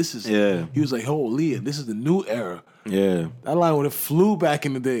with. But this is, he was like, holy, this is the new era. Yeah. That line would have flew back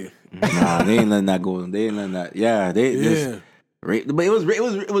in the day. Nah, they ain't letting that go. They ain't letting that. Yeah, but it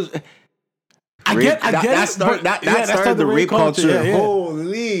was. I get that started the rape culture. Yeah.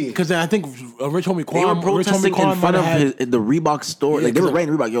 Holy! Because I think Rich Homie Quan, they were protesting in front of the Reebok store. Yeah, like they were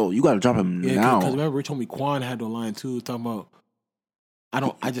writing Reebok, yo, you got to drop him now. Because remember, Rich Homie Quan had the line too, talking about,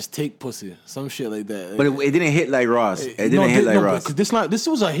 I just take pussy, some shit like that. But it didn't hit like Ross. It didn't hit like Ross. Because this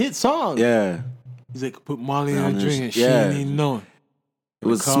was a hit song. Yeah. He's like, put Molly in her drink and she didn't even know. It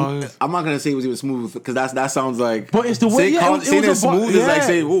was smooth. I'm not gonna say it was even smooth because that sounds like. But it's the way it was smooth is like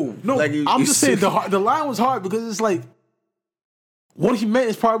saying, "Whoa." No, like I'm just saying the line was hard because it's like what he meant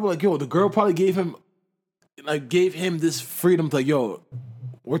is probably like, yo, the girl probably gave him this freedom to like, yo,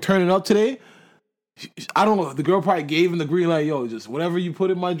 we're turning up today. I don't know. The girl probably gave him the green light, yo, just whatever you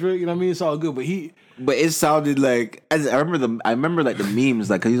put in my drink, you know what I mean? It's all good. But it sounded like I remember like the memes,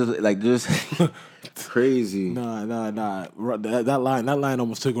 like 'cause he was like just crazy. Nah. That line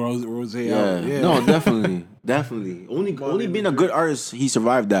almost took Rose out. Yeah. No, definitely. Only being a good artist, he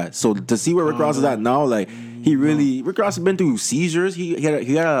survived that. So to see where Rick Ross is at now, like Rick Ross has been through seizures. He had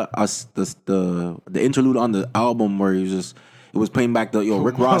the interlude on the album where he was just. It was playing back the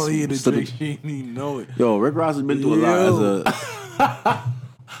Rick Ross. Rick Ross has been through a lot as a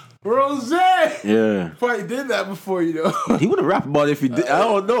Rose. Yeah, probably did that before, you know. He would have rapped about it if he did. I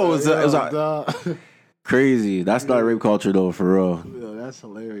don't know. It was crazy. That's not rape culture though, for real. Yeah, that's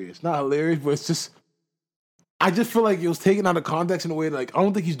hilarious. Not hilarious, but it's just. I just feel like it was taken out of context in a way like I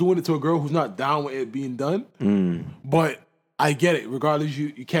don't think he's doing it to a girl who's not down with it being done. But. I get it. Regardless,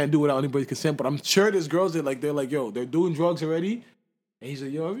 you can't do it without anybody's consent. But I'm sure there's girls that they're like, yo, they're doing drugs already. And he's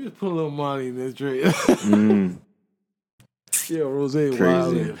like, yo, let me just put a little money in this drink. Yo, Rose,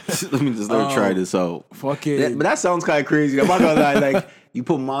 crazy. Let me just try this out. Fucking. But that sounds kind of crazy. I'm not gonna lie. Like, you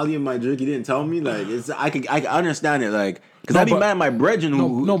put Molly in my drink, you didn't tell me. Like, I can understand it. Like, because I'd be mad at my brethren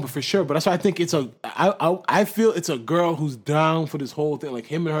who. No, but for sure. But that's why I think it's I feel it's a girl who's down for this whole thing. Like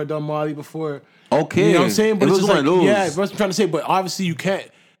him and her done Molly before. Okay, you know what I'm saying? But it it's was just one of those. Yeah, that's what I'm trying to say. But obviously you can't,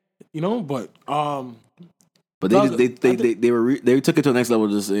 you know. But they took it to the next level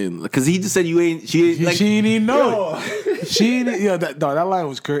just saying because he just said she ain't even know it. She ain't, that line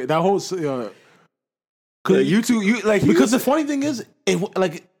was crazy. That whole because the funny thing is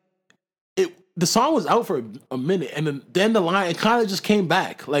the song was out for a minute and then the line it kind of just came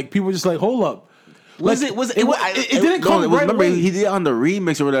back. Like people were just like, hold up. It didn't come right away. He did it on the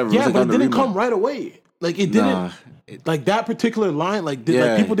remix or whatever. Yeah, but it didn't come right away. Like it didn't. Like that particular line, like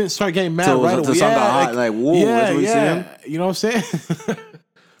people didn't start getting mad right away. Like whoa, that's what he's saying. You know what I'm saying?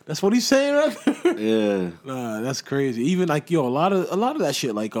 That's what he's saying, right there. Yeah. Nah, that's crazy. Even like a lot of that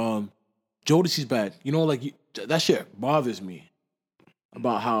shit, like Jodeci's bad. You know, like that shit bothers me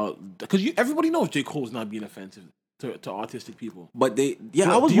about how because everybody knows J. Cole's not being offensive to autistic people. But I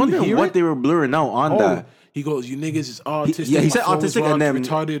What, was do you wondering hear what it? they were blurring out on that. He goes, "You niggas is autistic." he said my flow is autistic and then-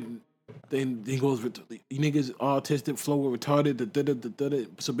 retarded. Then he goes, "You niggas autistic, flow with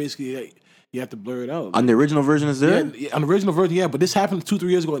retarded." So basically, you have to blur it out. On the original version is there? Yeah, on the original version, yeah. But this happened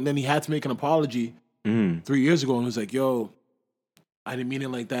 2-3 years ago, and then he had to make an apology 3 years ago, and he was like, "Yo, I didn't mean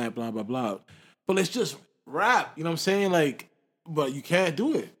it like that." Blah blah blah. But it's just rap. You know what I'm saying? Like, but you can't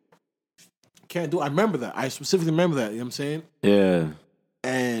do it. Can't do it. I remember that. I specifically remember that. You know what I'm saying? Yeah.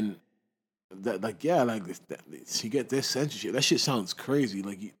 And that, like, yeah, like you get this censorship. That shit sounds crazy.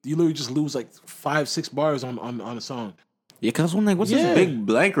 Like you literally just lose like 5-6 bars on a song. Yeah, because I'm like, what's Yeah. this big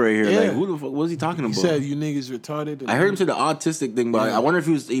blank right here? Yeah. Like, who the fuck, what was he talking He about? said, "You niggas retarded." I heard him say the autistic thing, but Yeah. I wonder if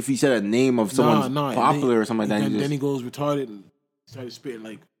he said a name of someone popular or something like that. Then he goes retarded and started spitting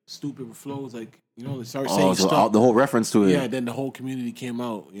like stupid flows, like, you know, they started Oh, saying so stuff. the whole reference to it. Yeah, then the whole community came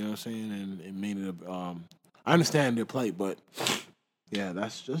out, you know what I'm saying, and it made it a, I understand their plight, but yeah,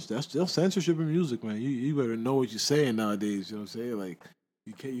 that's still censorship in music, man. You better know what you're saying nowadays, you know what I'm saying? Like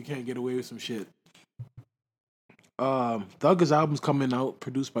you can't get away with some shit. Thugger's album's coming out,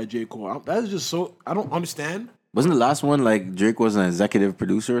 produced by J. Cole. That is just so, I don't understand. Wasn't the last one like Drake was an executive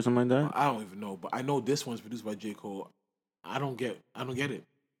producer or something like that? I don't even know, but I know this one's produced by J. Cole. I don't get it.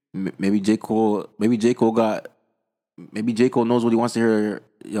 Maybe J. Cole knows what he wants to hear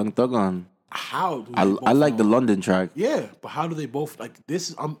Young Thug on. How do I they both like the know? London track. Yeah, but how do they both, like, this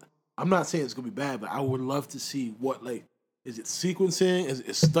is, I'm not saying it's gonna be bad, but I would love to see what, like, is it sequencing? Is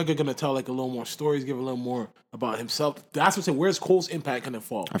Thugger gonna tell like a little more stories, give a little more about himself? That's what I'm saying. Where's Cole's impact gonna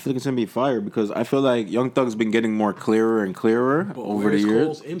fall? I feel like it's gonna be fire because I feel like Young Thug's been getting more clearer and clearer But over the where's years.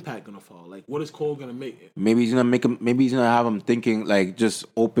 Cole's impact gonna fall? Like, what is Cole gonna make? Maybe he's gonna make him. Maybe he's gonna have him thinking like just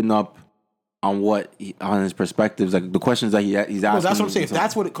open up on on his perspectives, like the questions that he's asking. Well, that's what I'm saying. If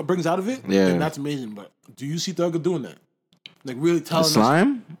that's what it brings out of it, Yeah. then that's amazing. But do you see Thugger doing that? Like really telling us?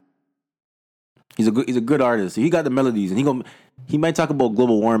 Slime. He's a good artist. He got the melodies, and he might talk about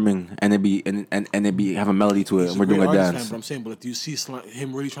global warming, and it be have a melody to it. He's And we're great doing a artist, dance. man, but I'm saying, but do you see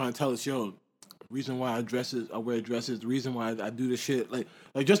him really trying to tell us, yo, reason why I wear dresses, the reason why I do this shit, like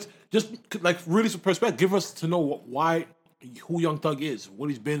just like really some perspective, give us to know who Young Thug is, what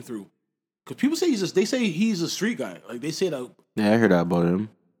he's been through, because people say they say he's a street guy, like they say that. Yeah, I heard that about him.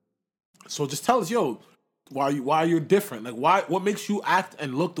 So just tell us, yo, why you're different, like what makes you act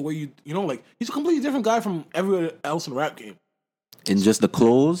and look the way you know, like he's a completely different guy from everyone else in the rap game. In just the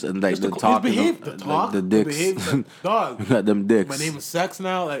clothes and like Just the his talk, the talk, the the dicks. behavior, like, dog. We got them dicks. My name is Sex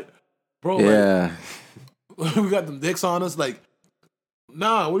now, like, bro, like, Yeah, we got them dicks on us. Like,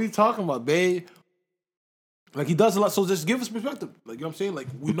 nah, what are you talking about, babe? Like, he does a lot. So just give us perspective. Like, you know what I'm saying? Like,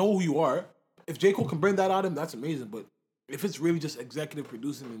 we know who you are. If J. Cole can bring that out of him, that's amazing. But if it's really just executive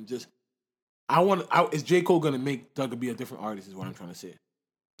producing and just, is J. Cole going to make Thugger be a different artist is what I'm trying to say.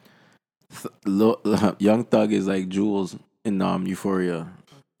 Young Thug is like Jules in Euphoria.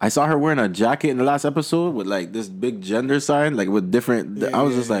 I saw her wearing a jacket in the last episode with like this big gender sign, like with different. Yeah, I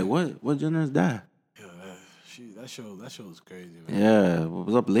was yeah, just like, what gender is that? Yeah, that show is crazy, man. Yeah, I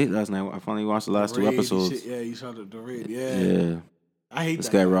was up late last night. I finally watched the last two Raid, episodes. yeah, you saw the raid. Yeah. Yeah. I hate This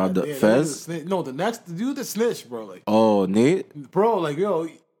that guy robbed Yeah, the that Fez? is a snitch. No, the dude that snitched, bro. Like, Oh, Nate. bro, like, yo,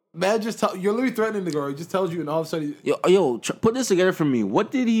 man, you're literally threatening the girl. He just tells you, and all of a sudden, Yo, put this together for me.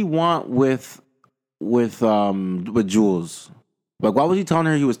 What did he want with Jules? Like, why was he telling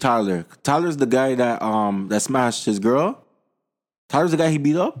her he was Tyler? Tyler's the guy that smashed his girl. Tyler's the guy he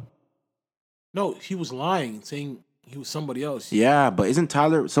beat up. no, he was lying, saying he was somebody else. Yeah, but isn't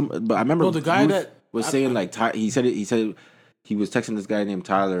Tyler some? But I remember No, the guy Ruth that- was saying like he said he was texting this guy named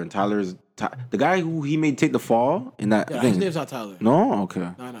Tyler, and Tyler's the guy who he made take the fall in that Yeah, thing. his name's not Tyler. No, okay.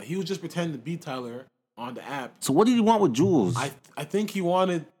 No, he was just pretending to be Tyler on the app. So what did he want with Jules? I think he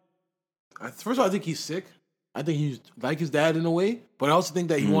wanted. First of all, I think he's sick. I think he's like his dad in a way, but I also think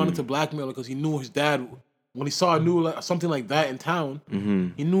that he wanted to blackmail her because he knew his dad. When he saw something like that in town,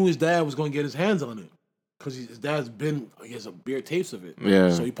 he knew his dad was going to get his hands on it because his dad's he has a bare tapes of it.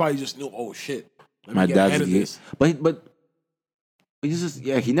 Yeah. So he probably just knew, oh shit, let My me get ahead dad's of gay. this. But he's just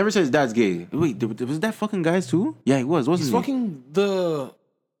he never said his dad's gay. Wait, was that fucking guys too? Yeah, he wasn't He's he? fucking them.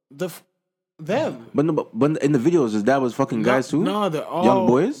 But no, but in the videos, his dad was fucking guys too. No, they're all Young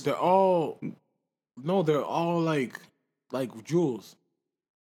boys? They're all like Jules.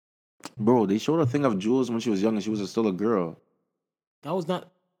 Bro, they showed a thing of Jules when she was young and she was still a girl. That was not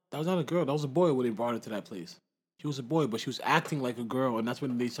a girl. That was a boy when they brought her to that place. She was a boy, but she was acting like a girl, and that's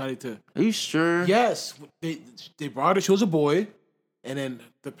when they decided to. Are you sure? Yes, they brought her. She was a boy, and then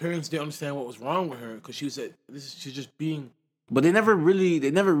the parents didn't understand what was wrong with her because she's just being. But they never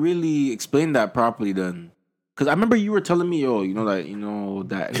really explained that properly then. because I remember you were telling me, yo,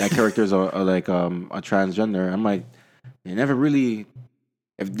 that characters are like a transgender. I'm like, they never really.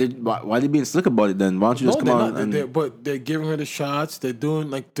 Why they being slick about it then? Why don't you just come out? But they're giving her the shots. They're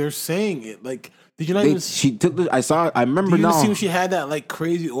doing like they're saying it. Like, did you not even? She took. I remember now. See when she had that like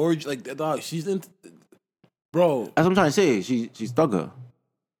crazy origin. Like, dog, she's in. Bro, that's what I'm trying to say. She's thugger.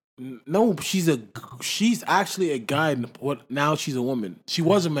 No, she's actually a guy. Now she's a woman. She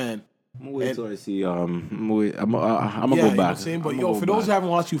was a man. I'm gonna wait till I see. I'm gonna go back. But for those who haven't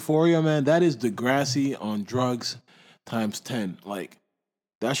watched Euphoria, man, that is Degrassi on drugs times 10. Like.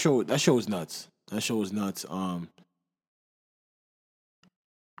 That show is nuts. That show is nuts. I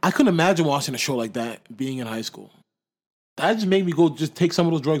couldn't imagine watching a show like that being in high school. That just made me go just take some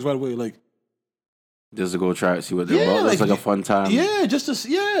of those drugs right away. Like, just to go try it, see what they're about. It's like a fun time. Yeah,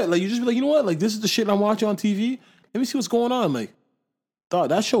 like you just be like, you know what? Like, this is the shit I'm watching on TV. Let me see what's going on. Like, dog,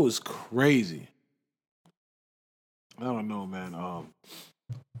 that show is crazy. I don't know, man.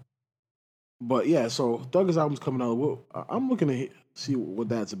 But yeah, so Thugger's album's coming out. Well, I'm looking to see what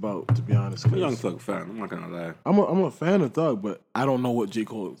that's about, to be honest. I'm a Young Thug fan. I'm not gonna lie. I'm a fan of Thug, but I don't know what J.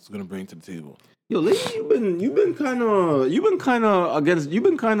 Cole is gonna bring to the table. Yo, lately you've been kind of.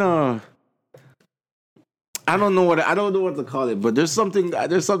 I don't know what to call it, but there's something.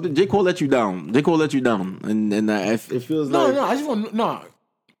 J. Cole let you down. And it feels like I just want no.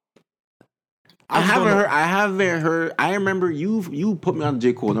 I haven't heard. I remember you put me on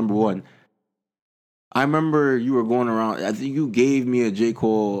J. Cole number one. I remember you were going around. I think you gave me a J.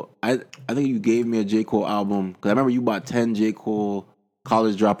 Cole. I think you gave me a J. Cole album because I remember you bought 10 J. Cole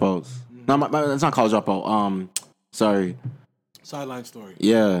College Dropouts. No, that's not College Dropout. Sorry. Sideline Story.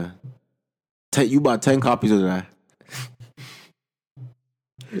 Yeah. You bought 10 copies of that.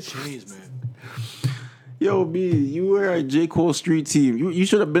 Jeez, man. Yo, B, you were a J. Cole street team. You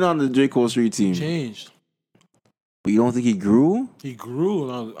should have been on the J. Cole street team. Changed. But you don't think he grew? He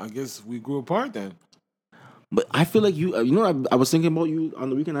grew, and I guess we grew apart then. But I feel like I was thinking about you on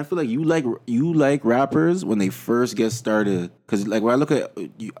the weekend. I feel like you like rappers when they first get started. Because like when I look at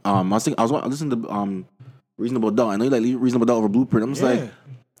I was listening to Reasonable Doubt. I know you like Reasonable Doubt over Blueprint. I'm just like,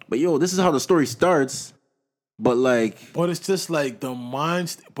 but yo, this is how the story starts. But it's just like the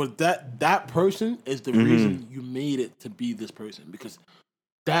mind. But that person is the reason you made it to be this person, because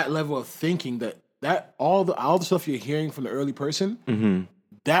that level of thinking, that all the stuff you're hearing from the early person,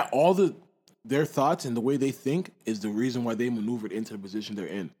 that all their thoughts and the way they think is the reason why they maneuvered into the position they're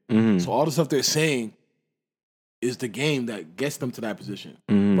in. So all the stuff they're saying is the game that gets them to that position.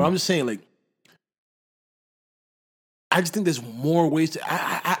 But I'm just saying, like, I just think there's more ways to.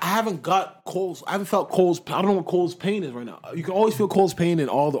 I haven't got Cole's. I haven't felt Cole's. I don't know what Cole's pain is right now. You can always feel Cole's pain in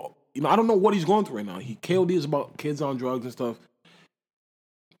all the. I don't know what he's going through right now. KOD is about kids on drugs and stuff.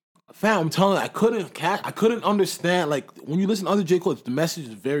 Fam, I'm telling you, I couldn't understand. Like, when you listen to other J. Cole, the message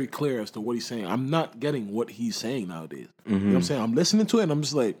is very clear as to what he's saying. I'm not getting what he's saying nowadays. You know what I'm saying? I'm listening to it and I'm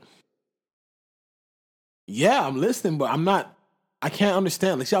just like, yeah, I'm listening, but I can't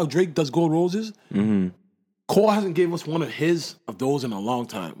understand. Like, see how Drake does Gold Roses? Cole hasn't given us one of those in a long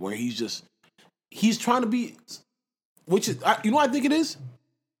time, where he's trying to be, which is, you know what I think it is?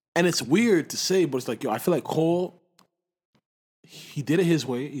 And it's weird to say, but it's like, yo, I feel like Cole, he did it his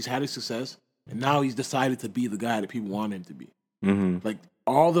way. He's had his success, and now he's decided to be the guy that people want him to be. Like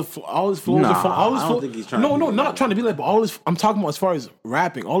all his flows are fun. I don't think he's trying. Not trying to be like, but I'm talking about as far as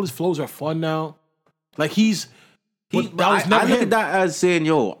rapping. all his flows are fun now. Like I look at that as saying,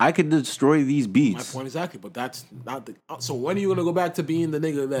 yo, I could destroy these beats. My point exactly, but that's not the. So when are you gonna go back to being the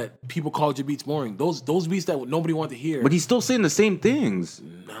nigga that people called your beats boring? Those beats that nobody wanted to hear. But he's still saying the same things.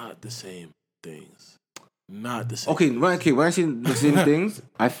 Not the same things. Not the same. Okay, when I say the same things,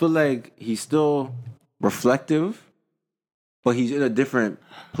 I feel like he's still reflective, but he's in a different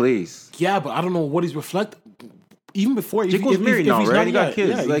place. Yeah, but I don't know what he's reflecting. Even before, J. Cole's married now, right? He got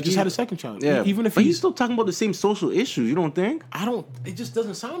kids. Yeah, like, he just had a second child. Yeah, even if but he's still talking about the same social issues. You don't think? I don't. It just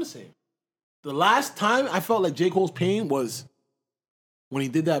doesn't sound the same. The last time I felt like J. Cole's pain was when he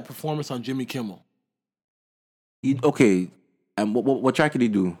did that performance on Jimmy Kimmel. Okay, and what track did he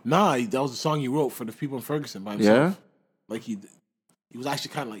do? Nah, that was the song he wrote for the people in Ferguson by himself. Yeah, like he was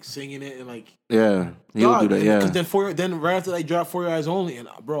actually kind of like singing it and like yeah, he'll do that. Yeah, because then right after they dropped For Your Eyes Only, and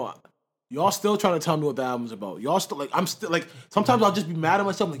bro. Y'all still trying to tell me what the album's about. Y'all still like, I'm still like, sometimes I'll just be mad at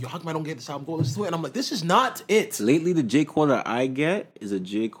myself. Like, yo, how come I don't get this album? Go listen to it. And I'm like, this is not it. Lately, the J. Cole that I get is a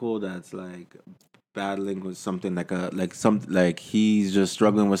J. Cole that's like battling with something like he's just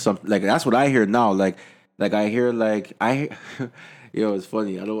struggling with something. Like, that's what I hear now. Like I hear yo, it's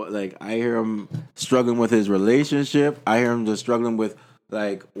funny. I hear him struggling with his relationship. I hear him just struggling with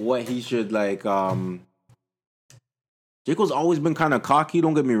like what he should like, J. Cole's always been kind of cocky.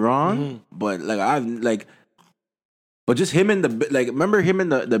 Don't get me wrong, but but just him in the remember him in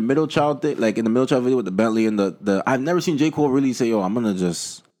the middle child thing, like in the middle child video with the Bentley and the. I've never seen J. Cole really say, "Yo, I'm gonna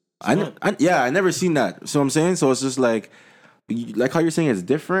just." I never seen that. So I'm saying, so it's just like how you're saying it's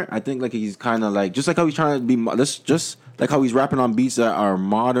different. I think like he's kind of like just like how he's trying to be. Let's just like how he's rapping on beats that are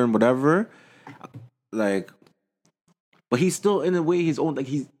modern, whatever. Like, but he's still in a way his own. Like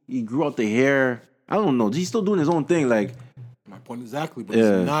he grew out the hair. I don't know. He's still doing his own thing. Like my point exactly, but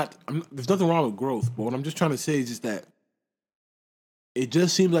it's not. There's nothing wrong with growth. But what I'm just trying to say is just that it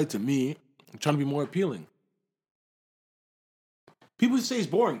just seems like to me, I'm trying to be more appealing. People say it's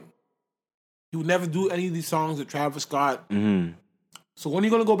boring. He would never do any of these songs with Travis Scott. Mm-hmm. So when are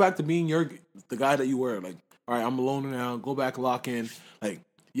you gonna go back to being the guy that you were? Like, all right, I'm alone now. Go back, lock in. Like,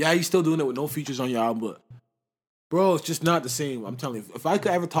 yeah, you're still doing it with no features on your album, but bro, it's just not the same. I'm telling you, if I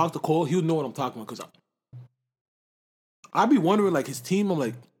could ever talk to Cole, he would know what I'm talking about. Because I'd be wondering, like his team. I'm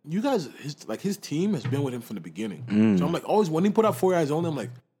like, you guys, his team has been with him from the beginning. So I'm like, always when he put out 4 Eyes Only, I'm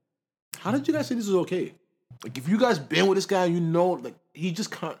like, how did you guys say this is okay? Like, if you guys been with this guy, you know, like he just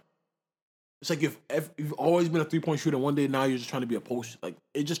can't. It's like if you've always been a 3-point shooter, one day now you're just trying to be a post. Like,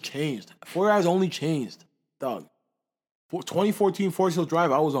 it just changed. 4 Eyes Only changed, dog. 2014 Forest Hill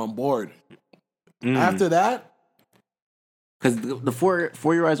Drive, I was on board. After that, because the 4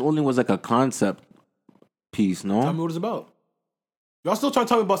 Your Eyes Only was like a concept piece, no? Tell me what it's about. Y'all still trying to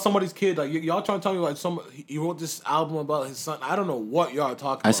tell me about somebody's kid? Like y'all trying to tell me like he wrote this album about his son. I don't know what y'all are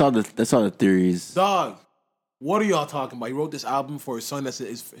talking about. I saw the theories. Dog, what are y'all talking about? He wrote this album for his son. That's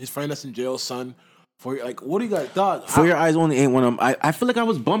his friend that's in jail. Son, for like, what do you got, dog? 4 Your Eyes Only ain't one of them. I feel like I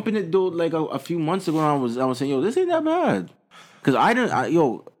was bumping it though, like a few months ago. And I was saying, yo, this ain't that bad. Because I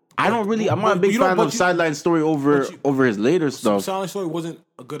don't really. I'm not a big fan of Sideline Story over his later stuff. Sideline Story wasn't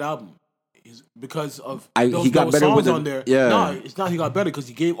a good album. Because of he got better with on there. Yeah. No, it's not he got better because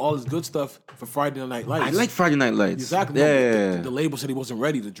he gave all his good stuff for Friday Night Lights. I like Friday Night Lights. Exactly. Yeah. The label said he wasn't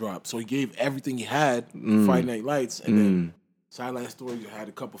ready to drop, so he gave everything he had for Friday Night Lights, and then Sideline Story had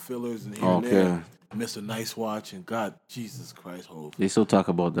a couple fillers and here and there. Mr. Nice Watch and God, Jesus Christ, Hov. They still talk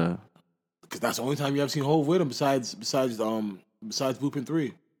about that because that's the only time you ever seen Hov with him besides Blueprint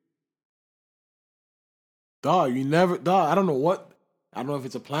 3. Dog, I don't know what. I don't know if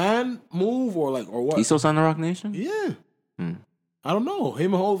it's a planned move or what. He still signed to Rock Nation? Yeah. I don't know.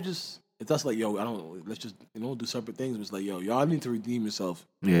 Him and Hov just, if that's like, yo, I don't know, let's just, do separate things. It's like, yo, y'all need to redeem yourself.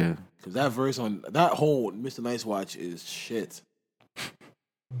 Yeah. Because that verse on, that whole Mr. Nice Watch is shit.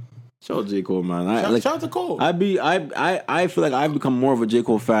 Shout out J. Cole, man. Shout out to Cole. I feel like I've become more of a J.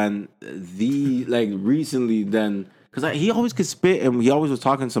 Cole fan recently than, because he always could spit and he always was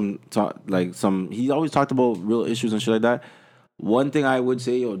talking he always talked about real issues and shit like that. One thing I would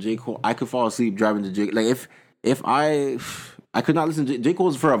say, yo, J. Cole, I could fall asleep driving to J. Like if I could not listen to J.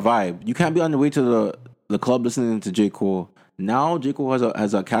 Cole's for a vibe. You can't be on the way to the club listening to J. Cole. Now J. Cole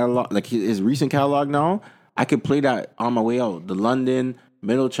has a catalog, like his recent catalog. Now I could play that on my way out. The London,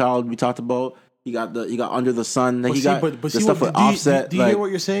 Middle Child we talked about. He got Under the Sun. He got the stuff with Offset. Do you hear what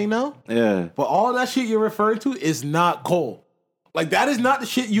you're saying now? Yeah. But all that shit you're referring to is not Cole. Like, that is not the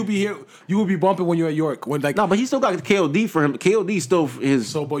shit you would be bumping when you're at York. But he still got KOD for him. KOD still his.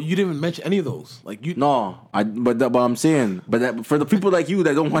 So, but you didn't even mention any of those. But I'm saying, for the people like you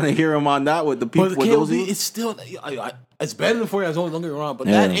that don't want to hear him on that with the people. But the KOD, it's still, it's better than 4 Years Old. Don't get me wrong, but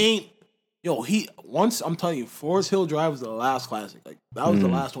that ain't. I'm telling you, Forest Hill Drive was the last classic. Like, that was the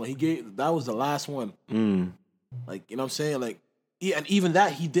last one. That was the last one. Like, you know what I'm saying? Like, and even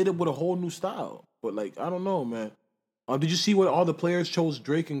that, he did it with a whole new style. But like, I don't know, man. Did you see what all the players chose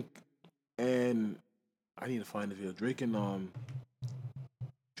Drake and I need to find the video. Drake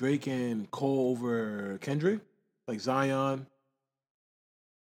and Cole over Kendrick? Like Zion.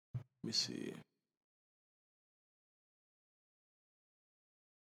 Let me see.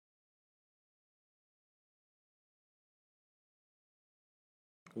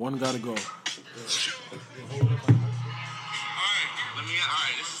 One gotta go. All right,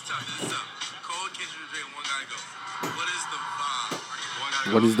 this is tough. Cole, Kendrick, Drake, one gotta go. What is the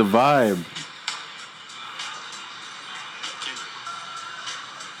vibe? What is the vibe? Kendrick.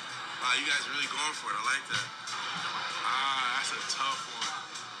 Wow, you guys really going for it. I like that. That's a tough one.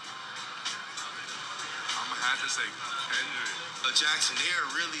 I'm gonna have to say Kendrick. Jackson, they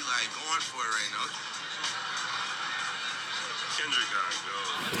are really going for it right now. Kendrick gotta go.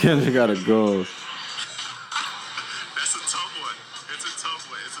 Kendrick gotta go. That's a tough one. It's a tough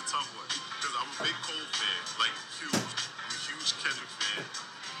one. Because I'm a big Cole fan. Like, huge. I'm a huge Kendrick fan.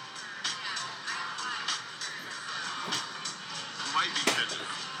 Might be Kendrick.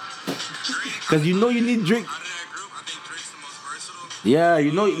 Drake. Because you need Drake. Out of that group, I think Drake Yeah,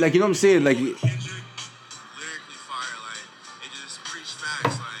 you know what I'm saying? Like, Kendrick, lyrically fire, like, it just preach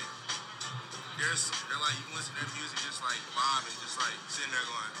facts, like, they're like, you can listen to their music just like bobbing, just like sitting there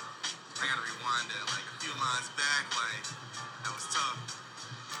going, I gotta rewind that, like, a few lines back, like, that was tough.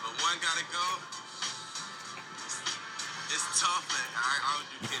 But one gotta go, it's tough, man. I would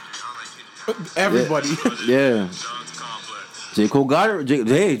do Kendrick, I don't like Kendrick. Everybody. yeah. Shout out to Complex. J. Cole got it.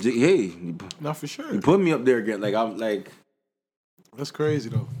 Hey, Not for sure. you put me up there again. Like, I'm like, That's crazy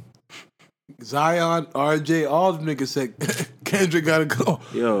though. Zion, RJ, all them niggas said Kendrick gotta go.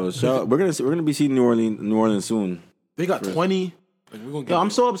 yo, we're gonna be seeing New Orleans soon. They got 20. Like, we're gonna get, Yo, I'm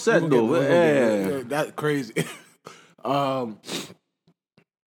so upset though. Yeah. That's crazy. Yo,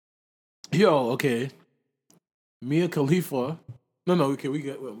 okay. Mia Khalifa. No, okay,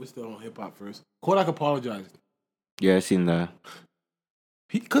 we're still on hip hop first. Kodak apologized. Yeah, I seen that.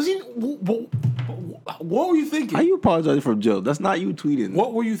 What were you thinking? How you apologize for jail? That's not you tweeting.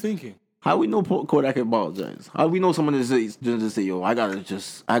 What were you thinking? How we know Kodak apologize? How we know someone just say, yo, I gotta.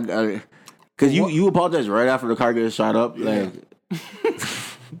 Because you apologize right after the car gets shot up. Yeah. Like,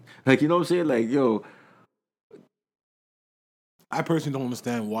 like, you know what I'm saying? Like, yo, I personally don't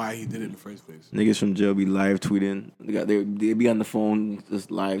understand why he did it in the first place. niggas from jail be live tweeting. They be on the phone just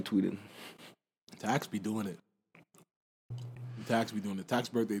live tweeting. Tax be doing it. Tax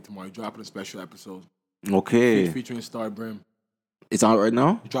birthday tomorrow. He's dropping a special episode. Okay. Featuring Star Brim. It's out right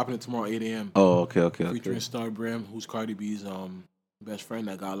now? He's dropping it tomorrow 8 a.m. Oh, okay. Featuring Star Brim, who's Cardi B's best friend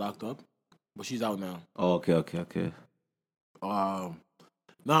that got locked up. But she's out now. Oh, okay.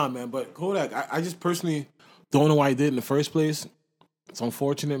 Nah, man, but Kodak, I just personally don't know why he did it in the first place. It's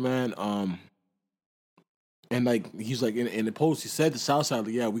unfortunate, man. And like he's like in the post, he said to Southside,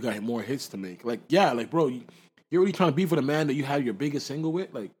 like, yeah, we got more hits to make. Like, yeah, like, bro, you're really trying to beef with a man that you had your biggest single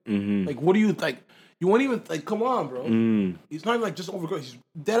with? Like, like, what do you like? You won't even like, come on, bro. He's not even like just over girl. He's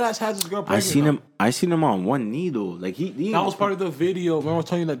dead ass has his girl pregnant. I seen him on one knee though. Like he that was part of the video. Remember I was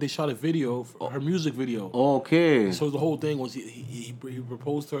telling you that they shot a video for her music video. Okay. So the whole thing was he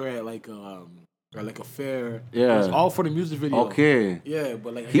proposed to her at like a fair. Yeah. It was all for the music video. Okay. Yeah,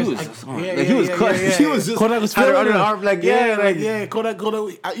 but like He was just Kodak was under feeling the her. arm, like, yeah, Kodak.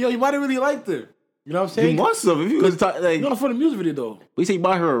 Yo, he might have really liked her. You know what I'm saying? He must have. If he was like, not for the music video though. He said he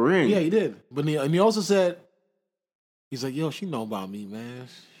bought her a ring. Yeah, he did. But he also said, he's like, yo, she know about me, man.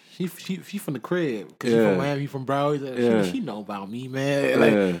 She from the crib. Cause she from Miami, from Broward. She know about me, man.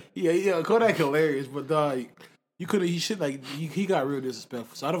 Like, yeah, Kodak hilarious, but dog, you could have. He got real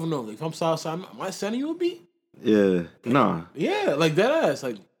disrespectful. So I don't know. Like, if I'm Southside, am I sending you a beat? Yeah. Nah. Yeah, like that ass.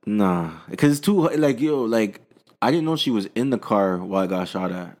 Like, nah. Because it's too like, yo, like, I didn't know she was in the car while I got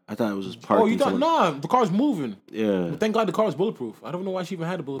shot at. I thought it was just parked. Oh, you thought? Nah, the car's moving. Yeah. But thank God the car was bulletproof. I don't know why she even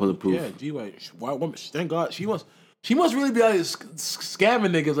had a bulletproof. Yeah, G-Way. Thank God. She must really be out here scamming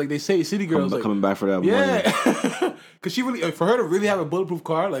niggas like they say, city girls. Coming back for that money. Yeah. Because she really, for her to really have a bulletproof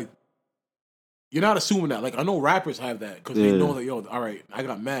car, like, you're not assuming that. Like, I know rappers have that because they know that, yo, all right, I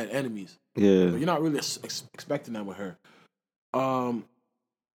got mad enemies. Yeah. But you're not really expecting that with her.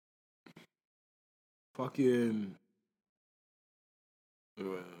 Fucking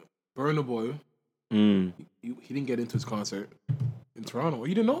Burna Boy. He didn't get into his concert in Toronto.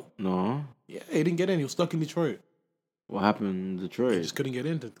 You didn't know? No. Yeah, he didn't get in. He was stuck in Detroit. What happened in Detroit? He just couldn't get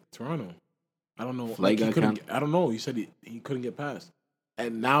into Toronto. I don't know. Flight he got couldn't. I don't know. He said he couldn't get past,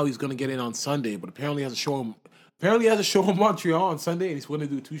 and now he's gonna get in on Sunday. But apparently he has a show. Apparently he has a show in Montreal on Sunday, and he's going to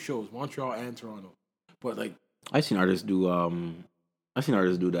do 2 shows, Montreal and Toronto. But like, I seen artists do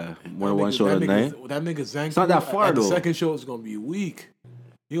that. One show at night. That nigga Zank. It's not that far though. The second show is gonna be weak.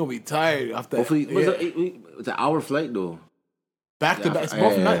 You're gonna be tired after. Hopefully, it's an hour flight though. Back to back. It's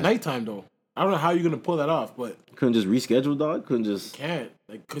both nighttime though. I don't know how you're gonna pull that off, but couldn't just reschedule, dog. Couldn't just can't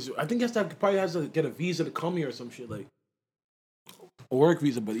like because I think probably has to get a visa to come here or some shit like a work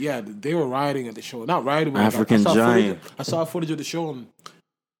visa. But yeah, they were riding at the show, not riding. But African Giant. I saw footage of the show and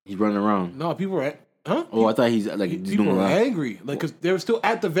he's running around. No, people were huh? Oh, I thought he's people were angry like because they were still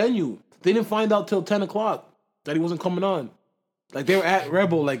at the venue. They didn't find out till 10:00 that he wasn't coming on. Like they were at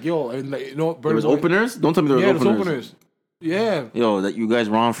Rebel, like yo, and like, you know, there was openers. Don't tell me there was openers. Yeah. Yo, that you guys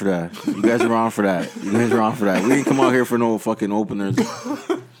wrong for that. You guys are wrong for that. We didn't come out here for no fucking openers.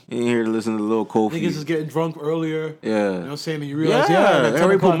 You ain't here to listen to Lil Kofi. Niggas is getting drunk earlier. Yeah. You know what I'm saying? And you realize, like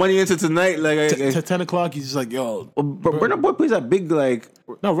everybody put money into tonight. Like to 10:00, he's just like, yo. Burna Boy plays that big like.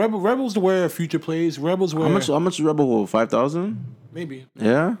 No, Rebels to where Future plays. Rebels where. How much is Rebel hold? 5,000? Maybe.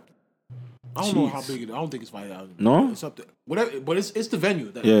 Yeah. I don't know how big it is. I don't think it's 5,000. No? It's up there. Whatever, but it's the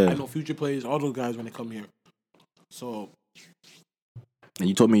venue that I know Future plays, all those guys when they come here. So And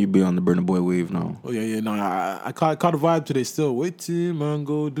you told me you'd be on the Burna Boy wave now. Oh yeah. No, I caught a vibe today. Still, wait till man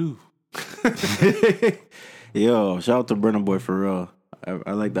go do. Yo, shout out to Burna Boy for real.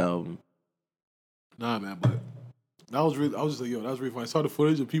 I like that album. Nah, man, but that was really. I was just like, yo, that was really funny. I saw the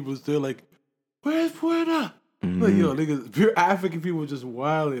footage of people still like, where's Puerta? Like, yo, niggas, pure African people just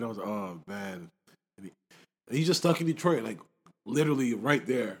wilding. I was like, oh man. And he's just stuck in Detroit, like literally right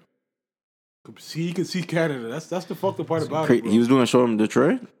there. He can see Canada. That's the fucked up part about it. Bro. He was doing a show in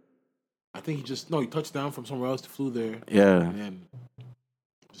Detroit? I think he touched down from somewhere else, flew there. Yeah. And then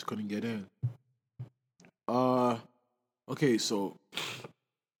just couldn't get in. Okay, so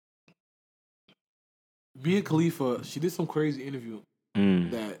Mia Khalifa, she did some crazy interview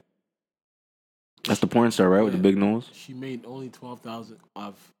that's the porn star, right? With the big nose? She made only $12,000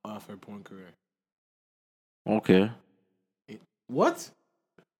 off her porn career. Okay. What?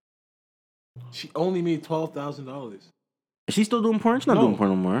 She only made $12,000. Is she still doing porn? She's not doing porn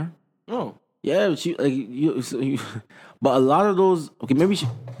no more. No. Yeah, but she but a lot of those. Okay, maybe she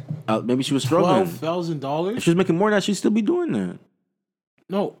was struggling. $12,000. If she was making more than that, she'd still be doing that.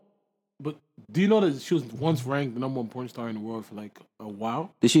 No, but do you know that she was once ranked the #1 porn star in the world for like a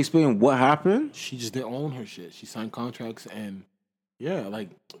while? Did she explain what happened? She just didn't own her shit. She signed contracts and yeah, like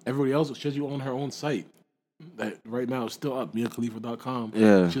everybody else, she doesn't own her own site. That right now is still up, MiaKhalifa.com.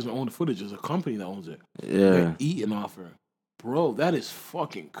 Yeah. She doesn't own the footage. There's a company that owns it. Yeah. They're eating off her. Bro, that is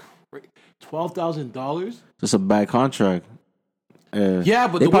fucking crazy. $12,000? Just a bad contract. Yeah,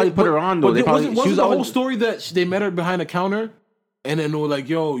 but they probably put her on though. Wasn't the whole story that they met her behind a counter and then they were like,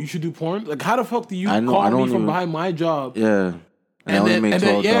 yo, you should do porn? Like, how the fuck do you call me from behind my job? Yeah. And then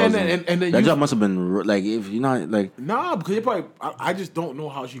that job must have been like, if you're not like, nah, because they probably. I just don't know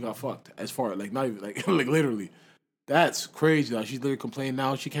how she got fucked. As far like not even like like literally, that's crazy. Like she's literally complaining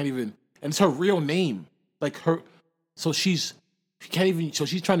now. She can't even, and it's her real name. Like her, so she can't even. So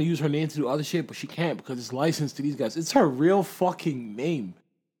she's trying to use her name to do other shit, but she can't because it's licensed to these guys. It's her real fucking name.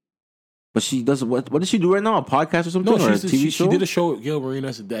 But she does what does she do right now? A podcast or something? No, or a TV show? She did a show with Gail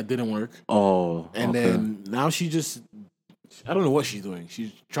Marina that didn't work. Oh, and then now she just. I don't know what she's doing.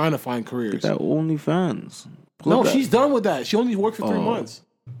 She's trying to find careers. Get that OnlyFans. No, she's done with that. She only worked for 3 months.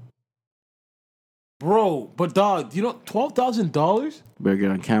 Bro, but dog, you know, $12,000? Better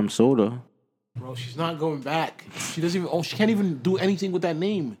get on Cam Soda. Bro, she's not going back. She doesn't even. She can't even do anything with that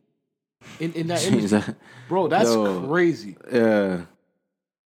name. In that industry. Bro, that's crazy. Yeah.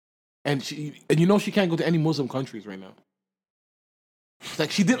 And you know she can't go to any Muslim countries right now. It's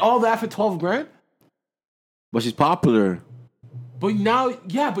like she did all that for $12,000. But she's popular. But now,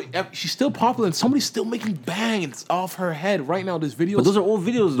 yeah, but she's still popular, and somebody's still making bangs off her head right now. There's videos. But those are old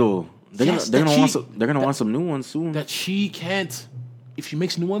videos, though. They're gonna want some new ones soon. That she can't. If she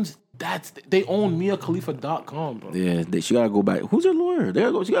makes new ones, they own MiaKhalifa.com, bro. Yeah, she gotta go back. Who's her lawyer?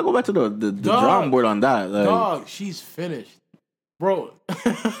 She gotta go back to the drawing board on that. Like, dog, she's finished, bro.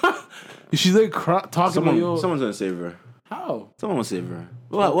 She's like talking about yo. Someone's gonna save her. How? Someone will save her.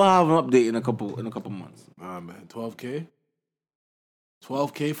 We'll have an update in a couple months. Ah man, $12K.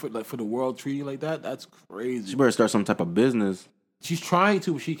 $12K for the world treating like that? That's crazy. She better start some type of business. She's trying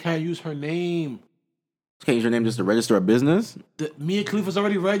to, but she can't use her name. She can't use her name just to register a business? Mia Khalifa's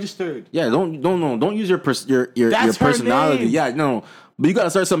already registered. Yeah, don't use your personality. Yeah, no. But you gotta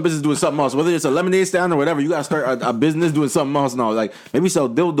start some business doing something else. Whether it's a lemonade stand or whatever, you gotta start a business doing something else now. Like maybe sell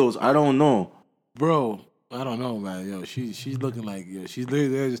dildos. I don't know. Bro, I don't know, man. Yo, she's looking like she's literally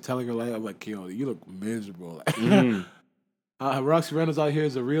there just telling her like, I'm like, yo, you look miserable. Roxy Reynolds out here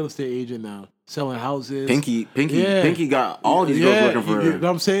is a real estate agent now, selling houses. Pinky got all these girls working for her. You know what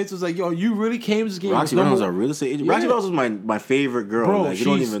I'm saying? So it's like, yo, you really came to this game. Roxy Reynolds is a real estate agent. Yeah. Roxy Reynolds was my favorite girl. Bro, like, you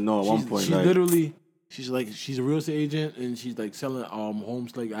don't even know at one point. She's literally, she's a real estate agent and she's like selling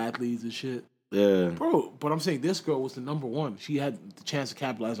homes to like athletes and shit. Yeah. Bro, but I'm saying this girl was the #1. She had the chance to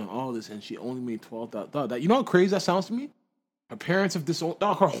capitalize on all this and she only made $12,000. You know how crazy that sounds to me? Her parents have disowned,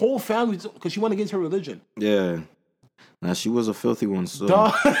 her whole family, because she went against her religion. Yeah. Now she was a filthy one, so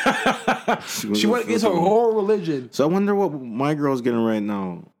she went against her whole religion. So I wonder what my girl's getting right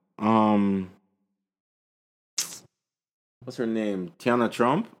now. What's her name? Tiana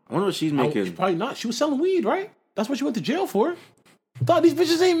Trump? I wonder what she's making. Probably not. She was selling weed, right? That's what she went to jail for. Thought these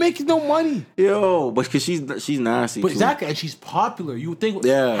bitches ain't making no money. Yo, but because she's nasty. But exactly, and she's popular. You would think,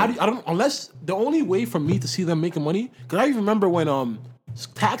 yeah. Unless the only way for me to see them making money, because I even remember when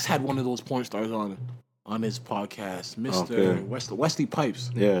Tax had one of those porn stars on his podcast, Mr. Wesley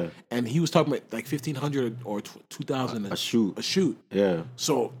Pipes. Yeah. And he was talking about like $1,500 or $2,000 a shoot. A shoot. Yeah.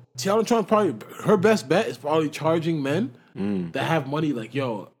 So Tiana Trump her best bet is probably charging men that have money like,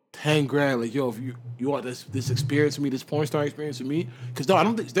 yo, 10 grand. Like, yo, if you want this experience with me, this porn star experience with me, because I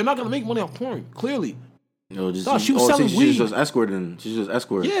don't think they're not gonna make money off porn. Clearly, No, just she was selling she's weed. just escorting. She's just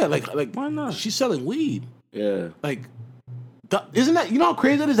escorting. Yeah, like Why not? She's selling weed. Yeah. Like, isn't that, you know how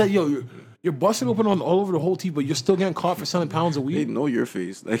crazy that is? That you're busting open on all over the whole team, but you're still getting caught for selling pounds of They weed. know your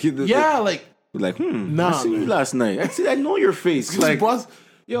face. Like Yeah, like nah, I seen you man. last night. I know your face. like, Like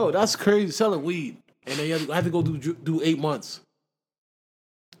yo, that's crazy. Selling weed, and then I had to go do 8 months.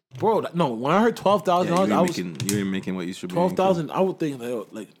 Bro, no. When I heard $12,000, you ain't making what you should be. 12,000. I would think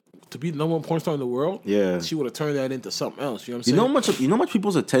like to be the number one porn star in the world. Yeah. She would have turned that into something else. You know what I'm You saying? know how much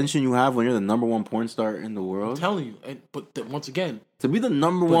people's attention you have when you're the number one porn star in the world. I'm telling you. Once again, To be the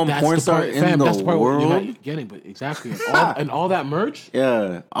number but one that's porn the star part, in fam, the that's the part where you're world. not getting. But exactly, and all that merch.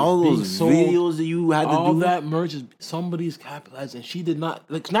 Yeah, all being those sold, videos that you had to All do. that merch is somebody's capitalized, and she did not.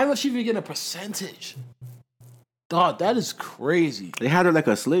 Like, not even she even getting a percentage. God, that is crazy. They had her like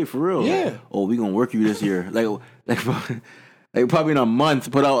a slave for real. Yeah. Oh, we gonna work you this year. like probably in a month,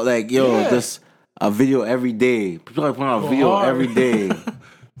 put out like Yeah. just a video every day. People are putting out a video hard. every day.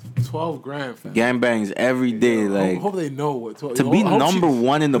 12 grand, fam. Gangbangs every day. I Like hope they know what. to be number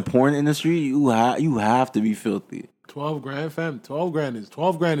one in the porn industry, you have to be filthy. 12 grand, fam. 12 grand is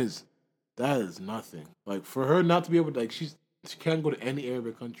that is nothing. Like, for her not to be able to, like, she can't go to any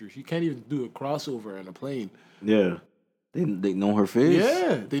Arabic country. She can't even do a crossover on a plane. Yeah. They know her face.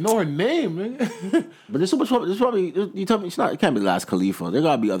 Yeah, they know her name, man. But there's so much. There's probably you tell me it's not. It can't be the last Khalifa. There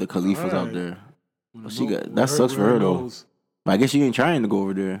gotta be other Khalifas out Alright. there. She got that sucks for her though. knows. But I guess she ain't trying to go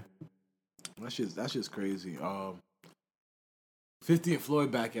over there. That's just crazy. 50 and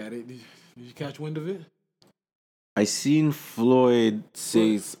Floyd back at it. Did you catch wind of it? I seen Floyd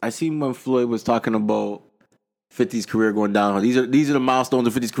say. I seen when Floyd was talking about 50's career going down. These are the milestones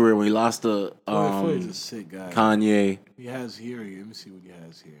of 50's career when he lost to Floyd's a sick guy. Kanye. He has here. Let me see what he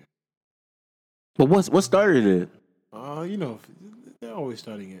has here. But what started it? You know, they're always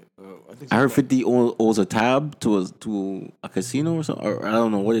starting it. I think I heard 50 owes a tab to a casino or something. Or I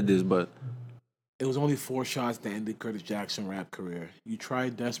don't know what it is, but it was only 4 shots that ended Curtis Jackson's rap career. You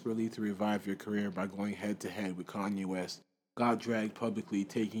tried desperately to revive your career by going head-to-head with Kanye West. Got dragged publicly,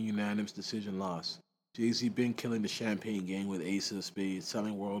 taking unanimous decision loss. Jay-Z been killing the champagne game with Ace of Spades,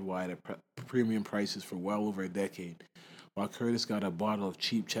 selling worldwide at premium prices for well over a decade. While Curtis got a bottle of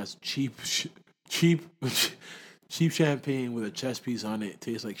cheap champagne with a chest piece on it.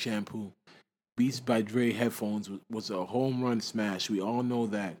 Tastes like shampoo. Beats by Dre headphones was a home run smash. We all know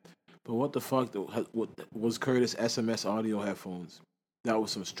that. But what the fuck what was Curtis SMS audio headphones? That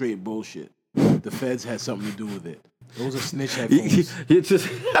was some straight bullshit. The feds had something to do with it. Those are snitch headphones.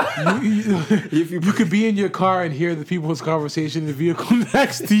 You could be in your car and hear the people's conversation in the vehicle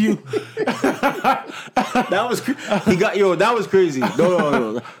next to you. that was that was crazy.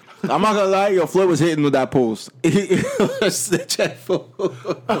 No. I'm not gonna lie, Floyd was hitting with that post. Snitch headphones.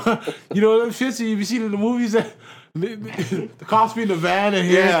 You know them shits you seen in the movies that the cops be in the van and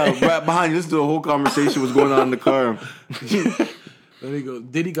here. Yeah, right behind you. This is the whole conversation was going on in the car. There you go.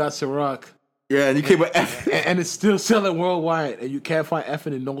 Diddy got Ciroc. Yeah, and you came with F. And it's still selling worldwide, and you can't find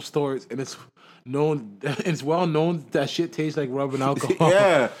effing in no stores, and it's known. It's well known that shit tastes like rubbing alcohol.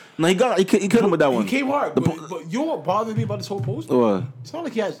 Yeah, no, he killed him with that one. He came hard, but you know what bothered me about this whole post? What? It's not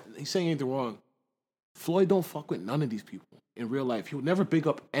like he's saying anything wrong. Floyd don't fuck with none of these people in real life. He would never big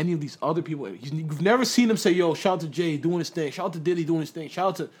up any of these other people. You've never seen him say, "Yo, shout out to Jay doing his thing. Shout out to Diddy doing his thing. Shout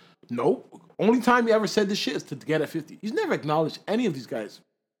out to..." Nope. Only time he ever said this shit is to get at 50. He's never acknowledged any of these guys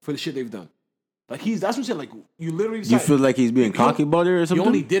for the shit they've done. Like, that's what I'm saying. Like, you literally You feel like he's being cocky about it or something? He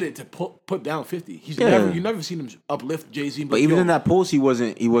only did it to put down 50. You never seen him uplift Jay-Z. But even in that post, he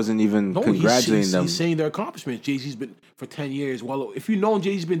wasn't even congratulating them. He's saying their accomplishments. Jay-Z's been for 10 years. Well, if you know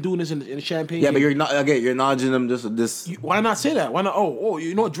Jay-Z's been doing this in the champagne. Yeah, but you're acknowledging them this. Why not say that? Why not? Oh,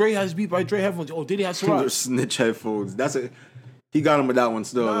 you know what? Dre has beat by Dre headphones. Oh, Diddy has Ciroc. Snitch headphones. That's it. He got him with that one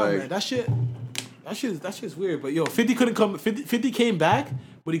still. Nah, like man, that shit's weird. But yo, 50 couldn't come. 50 came back,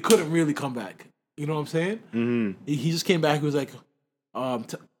 but he couldn't really come back. You know what I'm saying? Mm-hmm. He just came back. He was like,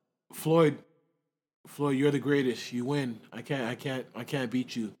 Floyd, you're the greatest. You win. I can't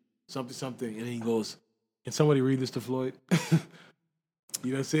beat you. Something. And then he goes, can somebody read this to Floyd? You know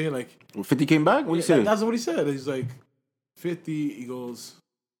what I'm saying? Like, 50 came back? What do you say? That's what he said. He's like, 50, he goes,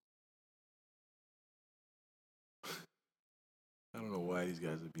 I don't know why these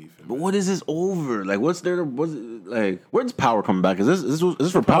guys are beefing. But what is this over? Like, what's like? Where's Power coming back? Is this for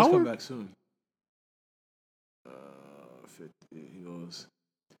Power's Power? coming back soon. 50, he goes,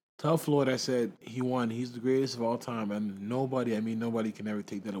 tell Floyd I said he won. He's the greatest of all time, and nobody can ever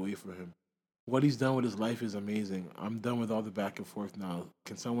take that away from him. What he's done with his life is amazing. I'm done with all the back and forth now.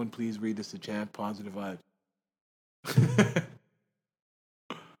 Can someone please read this to chant positive vibes?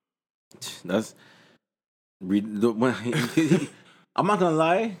 That's I'm not gonna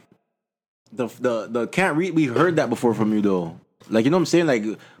lie. The can't read. We heard that before from you though. Like, you know what I'm saying? Like,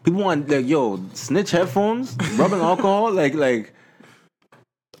 people want, like, yo, snitch headphones, rubbing alcohol, like.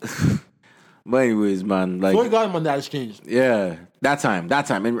 But anyways, man, like, Floyd got him on that exchange. yeah, that time.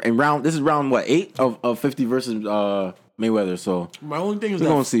 In round, this is round what, 8 of 50 versus Mayweather. So My only thing is we're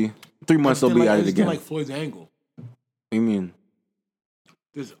that gonna see. 3 months they'll be at it again. Like Floyd's angle. What do you mean?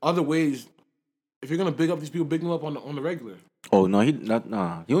 There's other ways. If you're gonna big up these people, big them up on the regular. Oh no,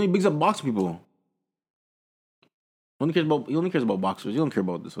 he only bigs up box people. He only cares about boxers. He don't care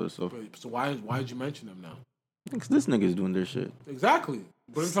about this other stuff. So why did you mention them now? Because this nigga's doing their shit. Exactly.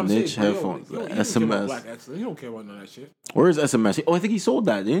 But I'm trying Snitch to say, headphones, he don't care SMS. about black excellence. He don't care about none of that shit. Where is SMS? Oh, I think he sold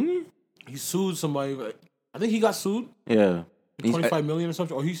that, didn't he? He sued somebody. I think he got sued. Yeah. 25 million or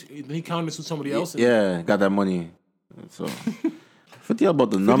something. Or he counted to somebody else. Yeah, got that money. So 50 about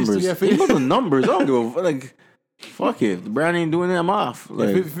the numbers. yeah, 50. It's about the numbers. I don't give a fuck. Like, fuck it. If the brand ain't doing it, I'm off.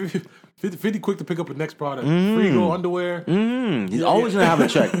 Like, 50 quick to pick up the next product. Frigo underwear. he's always gonna have a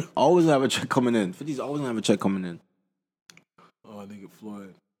check. Always gonna have a check coming in. 50's always gonna have a check coming in. Oh, nigga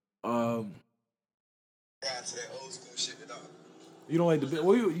Floyd. Ride to that old school shit, dog. You don't like the baby?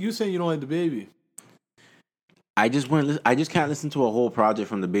 What you saying? You don't like the baby? I just can't listen to a whole project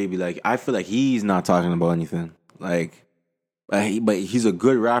from the baby. Like, I feel like he's not talking about anything. Like, but he's a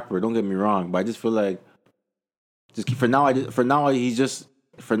good rapper. Don't get me wrong. But I just feel like, for me,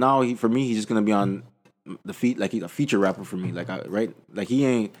 he's just gonna be on the feet. Like, he's a feature rapper for me. Like, right? Like, he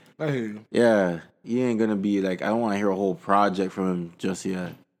ain't. I hear you. Yeah, he ain't gonna be like. I don't want to hear a whole project from him just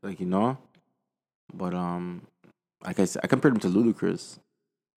yet. Like, you know. But like I said, I compared him to Ludacris.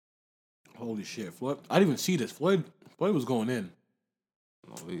 Holy shit, Floyd! I didn't even see this. Floyd was going in.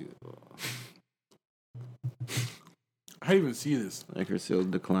 I didn't even see this. Record sales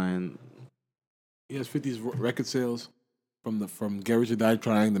decline. He has 50's record sales from Get Rich or Die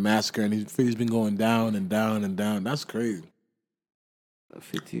Trying, The Massacre, and 50's been going down and down and down. That's crazy.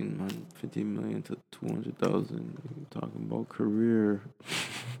 15 million to 200,000. Talking about career.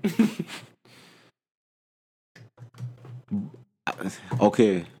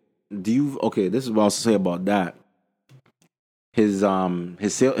 Okay. This is what I'll say about that. His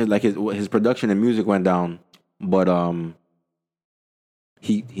sale, like his production and music went down, but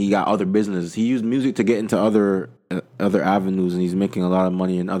he got other business. He used music to get into other avenues, and he's making a lot of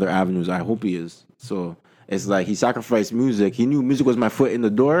money in other avenues. I hope he is. So it's like he sacrificed music. He knew music was my foot in the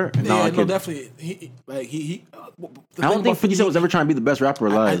door. And now definitely. I don't think 50 Cent was ever trying to be the best rapper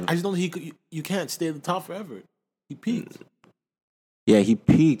alive. I just don't think you can't stay at the top forever. He peaked. Yeah, he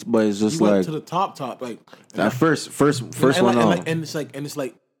peaked, but it's just he like went to the top. Like that first one on. And it's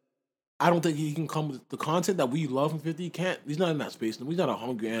like I don't think he can come with the content that we love from 50. He can't. He's not in that space. He's not a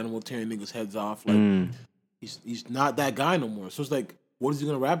hungry animal tearing niggas' heads off. Like he's not that guy no more. So it's like, what is he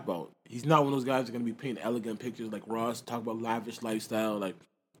gonna rap about? He's not one of those guys that are gonna be painting elegant pictures like Ross, talk about lavish lifestyle. Like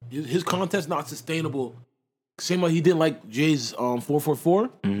his content's not sustainable. Same like he didn't like Jay's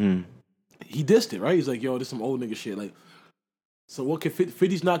 444. He dissed it, right? He's like, yo, this some old nigga shit. Like, so what can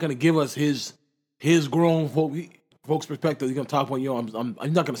 50's not gonna give us his grown folks perspective. He's gonna talk about, yo, I'm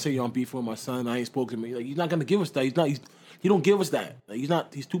not gonna say, yo, I'm beefing with my son. I ain't spoken to me. Like, he's not gonna give us that. He don't give us that. Like,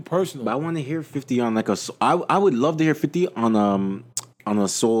 he's too personal. But I want to hear 50 on like I would love to hear 50 on a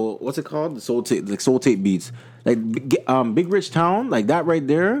soul. What's it called? The soul tape, like soul tape beats. Like Big Rich Town, like that right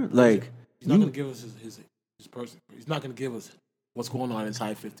there. Like he's not gonna give us his person. He's not gonna give us what's going on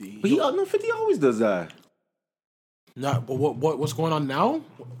inside 50. But 50 always does that. Not, but what's going on now?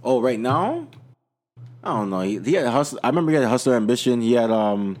 Oh, right now? I don't know. He had hustle. I remember he had Hustler Ambition. He had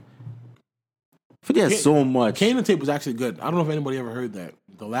 50 had so much. Kanan tape was actually good. I don't know if anybody ever heard that.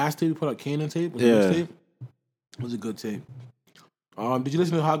 The last tape he put out, Kanan tape, was yeah, tape. It was a good tape. Did you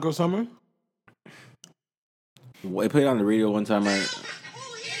listen to Hot Girl Summer? Well, I played it on the radio one time.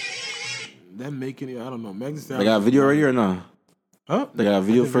 Them making it, I don't know. Megan Thee Stallion. They got a video already or no? Huh? They got a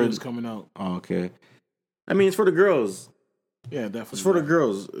video for it coming out. Oh, okay. I mean, it's for the girls. Yeah, definitely. It's for the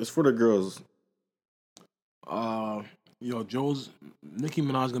girls. It's for the girls. Nicki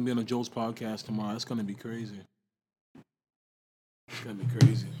Minaj gonna be on the Joe's podcast tomorrow. That's gonna be crazy. It's gonna be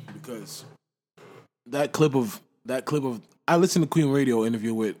crazy because that clip of I listened to Queen Radio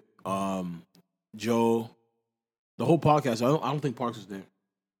interview with Joe, the whole podcast. I don't think Parks was there.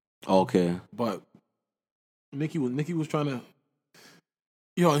 Okay, but Nicki was trying to,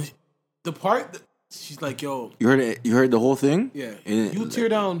 the part that she's like, yo, you heard it. You heard the whole thing. Yeah, you tear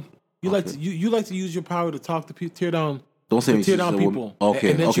down You like to you like to use your power to talk to people, tear down. Don't say to tear down people.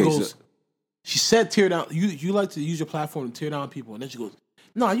 Okay, and then she okay. goes. She said, "Tear down." You like to use your platform to tear down people, and then she goes,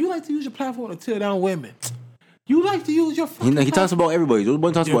 "No, you like to use your platform to tear down women. You like to use your." He talks about everybody. Those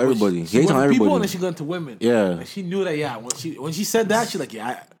boy talks about everybody. She He hates on went to people, everybody. and then she went to women. Yeah. and she knew that. Yeah, when she said that, she's like,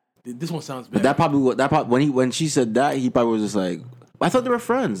 "Yeah, this one sounds better." That probably when she said that, he probably was just like, I thought they were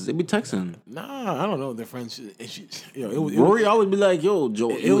friends. They'd be texting. Nah, I don't know. They're friends. Rory always be like, "Yo, Joe,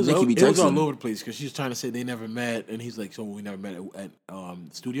 It was Nicki be all texting." over the place because she's trying to say they never met, and he's like, "So we never met at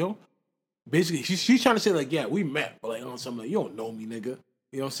studio." Basically, she's trying to say like, "Yeah, we met," but like on something like, "You don't know me, nigga."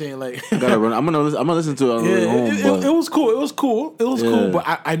 You know what I'm saying? Like, Gotta run. I'm gonna listen to it on the way home. it was cool. It was cool.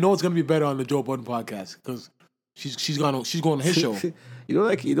 But I know it's gonna be better on the Joe Budden podcast because she's going on his show.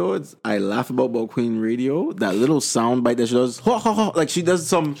 What I laugh about Queen Radio? That little sound bite that she does. Like she does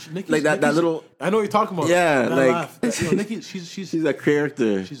some like that little. I know what you're talking about. Yeah, that like laugh. Nikki, she's a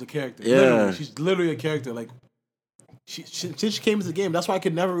character. She's a character. Yeah, literally, she's literally a character. Like since she came into the game, that's why I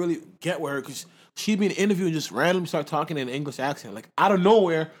could never really get with her because she'd be in an interview and just randomly start talking in an English accent. Like out of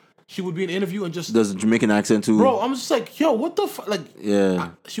nowhere, she would be in an interview and just does a Jamaican accent too. Bro, I'm just like, yo, what the fuck? Like, yeah,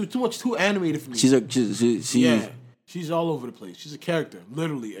 she was too animated for me. She's all over the place. She's a character,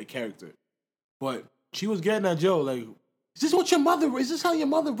 literally a character. But she was getting at Joe like, is this how your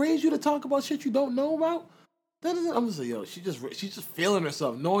mother raised you to talk about shit you don't know about? I'm just like, yo, she's just feeling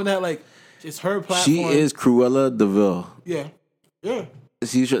herself, knowing that like it's her platform. She is Cruella DeVille. Yeah.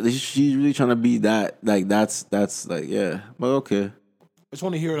 She's really trying to be that. Like that's like yeah. But okay. I just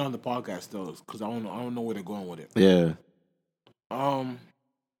want to hear it on the podcast though, because I don't know where they're going with it. Yeah.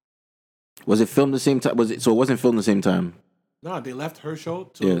 Was it filmed the same time? So it wasn't filmed the same time? No, they left her show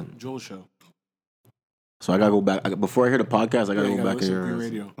to Joel's show. So I gotta go back before I hear the podcast. I gotta go back and hear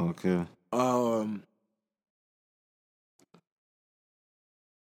radio. Okay.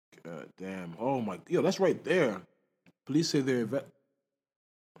 God damn. Oh my. Yo, that's right there. Police say they're.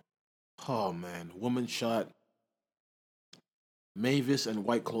 Oh man, woman shot. Mavis and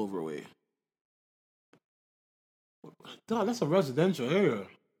White Clover Way. Dog, that's a residential area.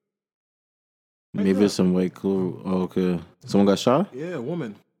 Mavis and White Clover. Oh, okay. Someone got shot? Yeah, a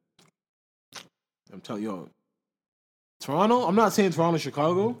woman. I'm telling you, Toronto. I'm not saying Toronto,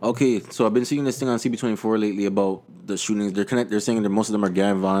 Chicago. Okay, so I've been seeing this thing on CB24 lately about the shootings. They're saying that most of them are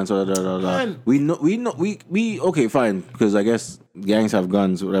gang violence. Man. We know. Okay, fine, because I guess gangs have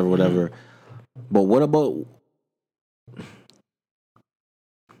guns, whatever. Mm-hmm. But what about?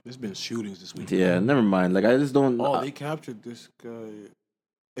 There's been shootings this week. Yeah, never mind. Like I just don't. Oh, they captured this guy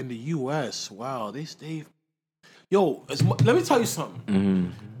in the U.S. Wow, they stay. Yo, let me tell you something. Mm-hmm.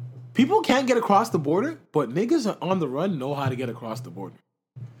 People can't get across the border, but niggas on the run know how to get across the border.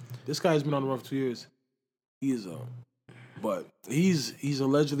 This guy's been on the run for 2 years. He's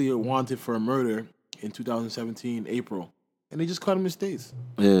allegedly wanted for a murder in 2017 April, and they just caught him in the States.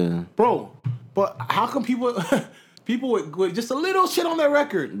 Yeah, bro. But how come people with just a little shit on their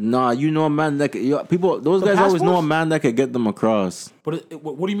record? Nah, you know a man that those guys always know a man that could get them across. But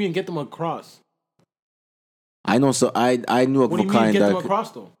what do you mean get them across? I know. So I knew a What do you mean get them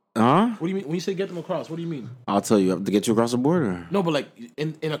across though? Huh? What do you mean when you say get them across? What do you mean? I'll tell you to get you across the border. No, but like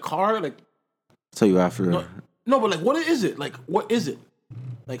in a car, like. I'll tell you after. No, but like, what is it? Like, what is it?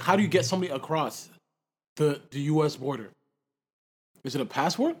 Like, how do you get somebody across the U.S. border? Is it a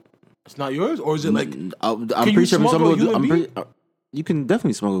passport? It's not yours, or is it like? I'm pretty sure some people. You can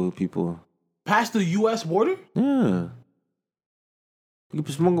definitely smuggle people past the U.S. border. Yeah. You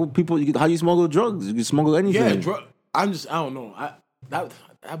can smuggle people. How do you smuggle drugs? You can smuggle anything. Yeah, I don't know.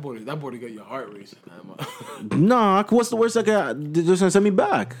 That border got your heart racing. Nah, what's the worst? They're just gonna send me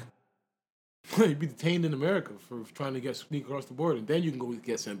back. You'd be detained in America for trying to sneak across the border, and then you can go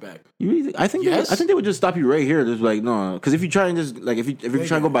get sent back. I think they would just stop you right here. Just like no, because if you try and just like if you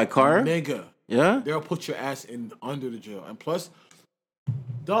try to go by car, they'll put your ass in under the jail. And plus,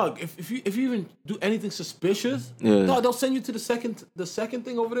 dog, if you even do anything suspicious, dog, they'll send you to the second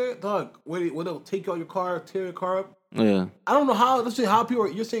thing over there, dog, where they'll take out your car, tear your car up. Yeah, I don't know how. Let's say how people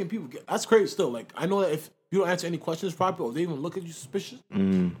you're saying people get. That's crazy. Still, like I know that if you don't answer any questions properly, or they even look at you suspicious,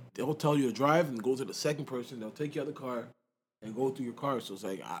 they'll tell you to drive and go to the second person. They'll take you out of the car and go through your car. So it's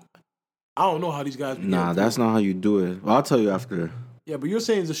like I don't know how these guys. Nah, that's not how you do it. Well, I'll tell you after. Yeah, but you're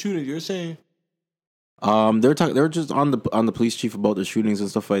saying it's a shooting. You're saying. They were just on the police chief about the shootings and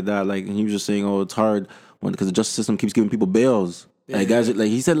stuff like that. Like, and he was just saying, "Oh, it's hard because the justice system keeps giving people bails." Yeah. Like, guys, like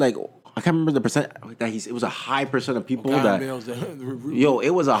he said, like I can't remember the percent that it was a high percent of people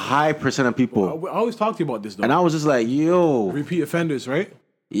it was a high percent of people. I always talk to you about this though, and I was just like, "Yo, repeat offenders, right?"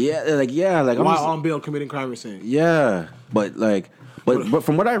 Yeah, like while on bail committing crime, you're saying. Yeah, but like But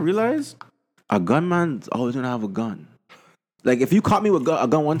from what I realized, a gunman's always gonna have a gun. Like if you caught me with a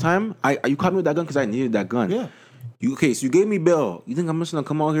gun one time, you caught me with that gun because I needed that gun. Yeah. So you gave me bail. You think I'm just gonna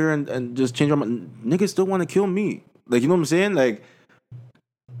come out here and just change my niggas still want to kill me? Like you know what I'm saying? Like,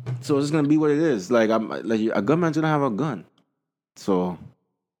 so it's just gonna be what it is. Like a gunman's gonna have a gun. So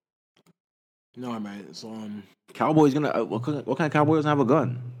no, man. It's cowboy's gonna what kind of cowboy doesn't have a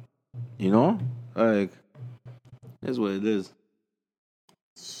gun? You know, like that's what it is.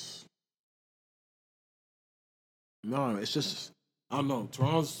 No, it's just I don't know.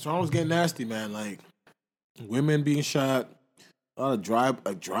 Toronto's getting nasty, man. Like women being shot, a lot of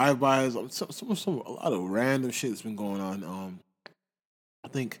drive-bys, a lot of random shit that's been going on. I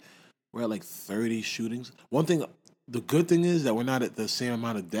think we're at like 30 shootings. One thing, the good thing is that we're not at the same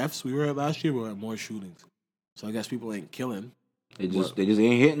amount of deaths we were at last year. We're at more shootings, so I guess people ain't killing. They just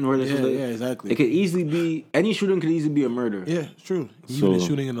ain't hitting where they're Yeah, exactly. It could easily be any shooting could easily be a murder. Yeah, it's true. Even a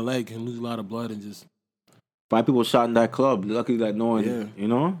shooting in the leg can lose a lot of blood and just 5 people shot in that club. Luckily that no one, you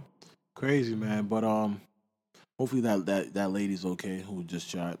know? Crazy, man. But hopefully that lady's okay who just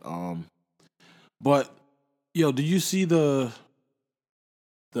shot. But yo, did you see the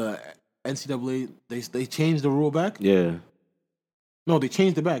NCAA? They changed the rule back. Yeah. No, they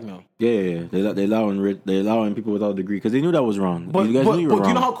changed it back now. Yeah. They allowing people without a degree because they knew that was wrong. But you guys knew you were wrong. Do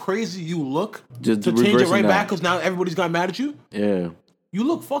you know how crazy you look just to change it right that. back because now everybody's got mad at you? Yeah. You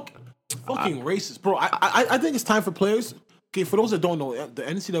look fucking racist, bro. I think it's time for players. Okay, for those that don't know, the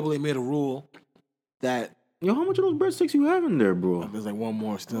NCAA made a rule that. Yo, how much of those breadsticks you have in there, bro? There's like one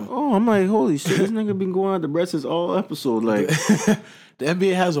more still. Oh, I'm like, holy shit, this nigga been going out the breadsticks all episode. Like, the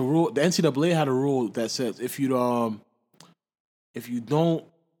NBA has a rule. The NCAA had a rule that says if you don't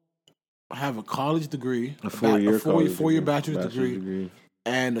have a college degree, a four-year bachelor's degree,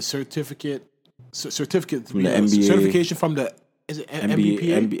 and a certificate to be the NBA, certification from the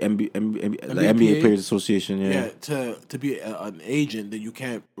NBA, the NBA Players Association, yeah, to be an agent, that you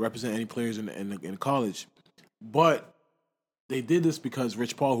can't represent any players in college. But they did this because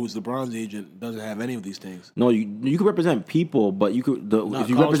Rich Paul, who's LeBron's agent, doesn't have any of these things. No, you could represent people, but you could if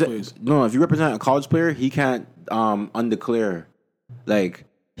you represent a college player, he can't undeclare. Like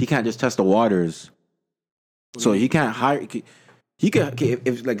he can't just test the waters. So he can't hire. He can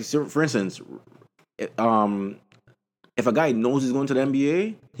if like for instance, if a guy knows he's going to the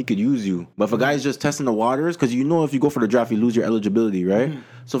NBA, he could use you. But if a guy's just testing the waters, because you know if you go for the draft, you lose your eligibility, right? Mm-hmm.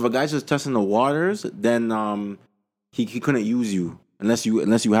 So if a guy's just testing the waters, then he couldn't use you unless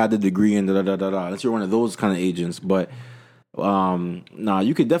you had the degree and unless you're one of those kind of agents. But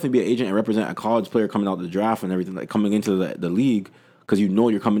you could definitely be an agent and represent a college player coming out the draft and everything, like coming into the league, because you know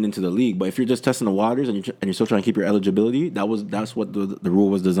you're coming into the league. But if you're just testing the waters and you're still trying to keep your eligibility, that's what the rule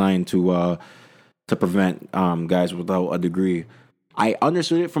was designed to prevent guys without a degree. I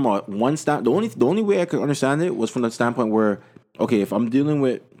understood it from one stand. The only way I could understand it was from the standpoint where, okay, if I'm dealing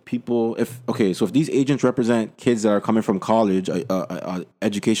with people, so if these agents represent kids that are coming from college, a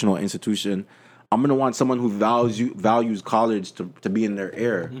educational institution, I'm gonna want someone who values college to be in their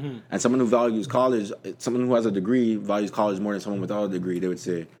ear, mm-hmm. and someone who values college, someone who has a degree values college more than someone without a degree. They would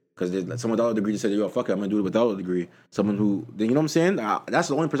say. Because someone without a degree just said, yo, fuck it, I'm going to do it without a degree. Someone who, you know what I'm saying? That's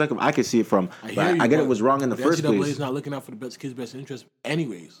the only perspective I could see it from. I get it was wrong in the first place. The NCAA is not looking out for the kids' best interest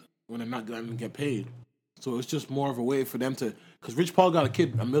anyways when they're not going to get paid. So it's just more of a way for them to... Because Rich Paul got a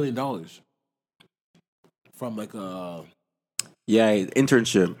kid $1 million from like a... Yeah,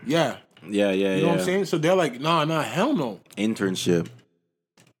 internship. Yeah. Yeah. You know what I'm saying? So they're like, nah, hell no. Internship.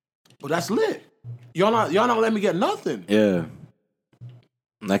 But that's lit. Y'all not letting me get nothing. Yeah.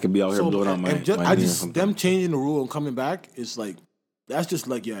 I could be out here blowing out my them changing the rule and coming back is like, that's just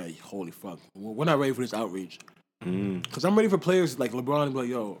like, yeah, holy fuck. We're not ready for this outreach. Because I'm ready for players like LeBron to be like,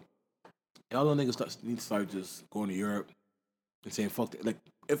 yo, y'all little niggas need to start just going to Europe and saying fuck that. Like,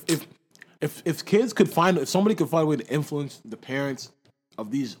 if kids could if somebody could find a way to influence the parents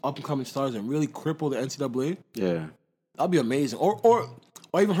of these up and coming stars and really cripple the NCAA, yeah, that'd be amazing. Or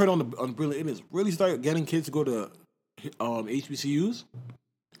I even heard on Brilliant Idiots, really start getting kids to go to HBCUs.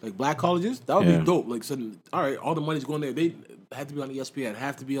 Like black colleges, that would be dope. Like, so, all right, all the money's going there. They have to be on ESPN,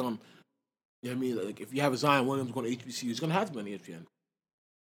 have to be on. You know what I mean? Like, if you have a Zion Williams going to HBCU, he's gonna have to be on ESPN.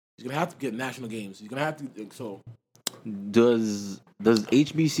 He's gonna have to get national games. He's gonna have to. Like, so, does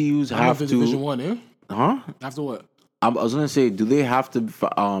HBCUs have to Division I? Eh? Huh? After what? I was gonna say, do they have to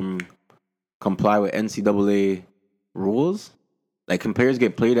comply with NCAA rules? Like, can players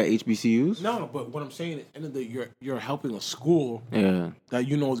get played at HBCUs? No, but what I'm saying is, end of the day, you're helping a school that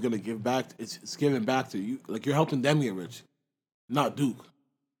you know is going to give back. It's giving back to you. Like, you're helping them get rich, not Duke.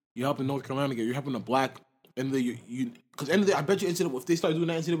 You're helping North Carolina get. You're helping a black. And you Because I bet you NCAA, if they start doing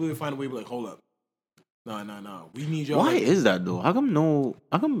that, NCAA will find a way to be like, hold up. No. We need y'all. Why is that though? How come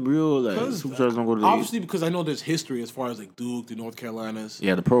real superstars don't go to the obviously because I know there's history as far as like Duke, the North Carolinas.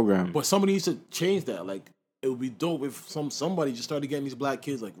 Yeah, the program. But somebody needs to change that. Like it would be dope if somebody just started getting these black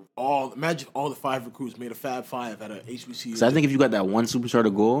kids like imagine all the 5 recruits made a Fab 5 at a HBCU. So I think if you got that one superstar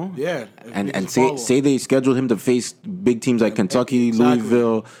to go, yeah, and say they scheduled him to face big teams like Kentucky, exactly.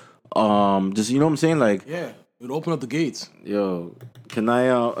 Louisville, just you know what I'm saying, like yeah, it would open up the gates. Yo, can I?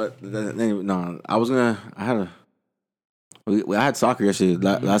 No, I had soccer yesterday,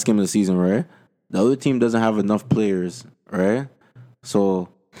 last game of the season, right? The other team doesn't have enough players, right? So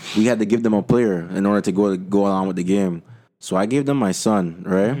we had to give them a player in order to go along with the game. So I gave them my son,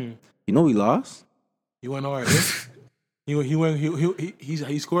 right? Mm-hmm. You know, we lost. He went all right.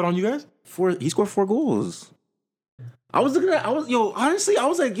 He scored on you guys. He scored 4 goals. Honestly, I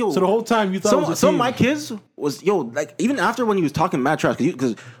was like, yo. So the whole time you thought some of my kids was, like, even after when he was talking mad trash,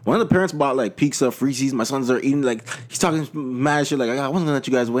 because one of the parents bought, like, pizza, free season, my sons are eating, like, he's talking mad shit, like, I wasn't gonna let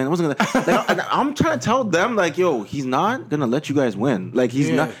you guys win. I wasn't gonna, like, I'm trying to tell them, like, yo, he's not gonna let you guys win. Like, he's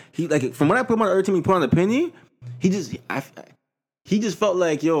not, like, from when I put him on the other team, he put on the penny, he just felt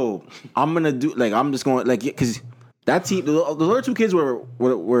like, yo, I'm gonna do, like, I'm just going, like, because that team, those other 2 kids were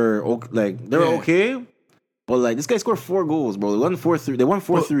like, they were okay. But like this guy scored 4 goals, bro. They won 4-3. They won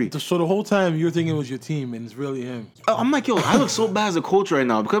 4-3. So the whole time you're thinking it was your team, and it's really him. I'm like, yo, I look so bad as a coach right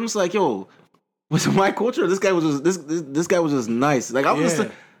now because I'm just like, yo, was it my culture? This guy was just this guy was just nice. Like I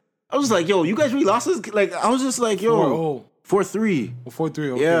was like, yo, you guys really lost this. Like I was just like, yo, 4-3.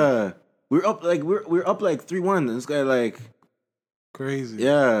 4-3. Okay. Yeah, we're up like we're up like 3-1. This guy like crazy.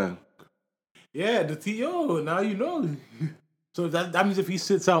 Yeah. Yeah, the TO. Now you know. So that means if he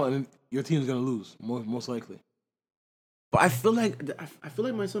sits out and your team's gonna lose, most likely. But I feel like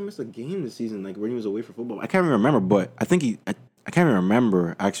my son missed a game this season, like when he was away for football. I can't even remember, but I think I can't even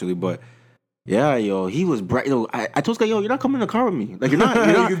remember actually. But yeah, yo, he was bright. Yo, I told this guy, yo, you're not coming in the car with me. Like you're not.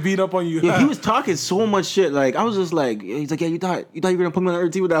 He could beat up on you. Yo, he was talking so much shit. Like I was just like, he's like, yeah, you thought you were gonna put me on the other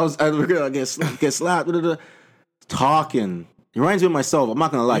team, but I was gonna get slapped. Talking. It reminds me of myself. I'm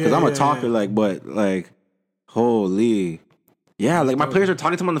not gonna lie, because I'm a talker. Yeah. Like, but like, holy. Yeah, like my players are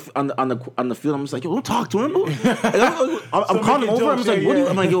talking to him on the field. I'm just like, yo, don't talk to him. I'm calling him over. I'm just like, what?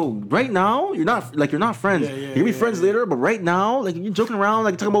 I'm like, yo, right now you're not friends. You're gonna be friends later, but right now, like you're joking around,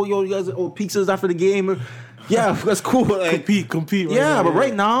 like talking about yo, you guys pizzas after the game. Yeah, that's cool. Like, compete. Right yeah, but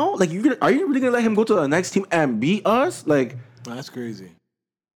right now, like are you really gonna let him go to the next team and beat us? Like, that's crazy.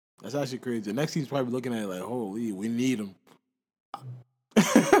 That's actually crazy. The next team's probably looking at it like, holy, we need him.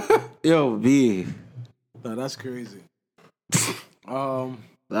 Yo, B. No, that's crazy.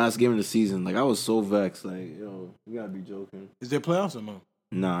 Last game of the season, like I was so vexed. Like, yo, you gotta be joking. Is there playoffs or no?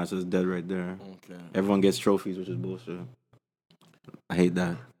 Nah, it's just dead right there. Okay. Everyone gets trophies, which is bullshit. I hate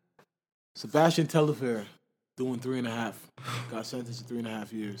that. Sebastian Telfair doing 3.5. Got sentenced to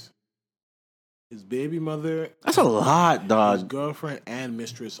 3.5 years. His baby mother. That's a lot, dog. His girlfriend and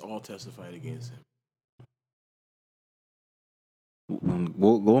mistress all testified against him.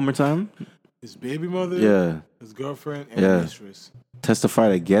 Go one more time. His baby mother, his girlfriend, and mistress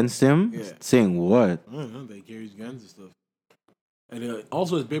testified against him. Saying what? I don't know. They carries guns and stuff. And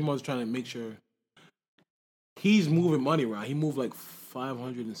also, his baby mother's trying to make sure he's moving money around. He moved like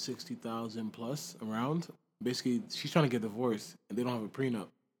 $560,000 plus around. Basically, she's trying to get divorced, and they don't have a prenup.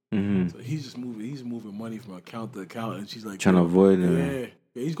 Mm-hmm. So he's just moving. He's moving money from account to account, and she's like trying to avoid it.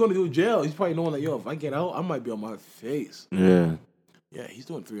 Yeah, he's going to go to jail. He's probably knowing like, yo, if I get out, I might be on my face. Yeah. Yeah, he's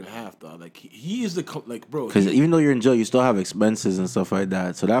doing 3.5 though. Like he is bro. Because even though you're in jail, you still have expenses and stuff like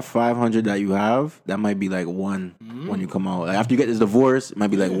that. So that 500 that you have, that might be like 1 when you come out. Like after you get this divorce, it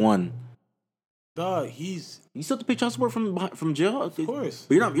might be like 1. Dog, you still have to pay child support from jail, of course.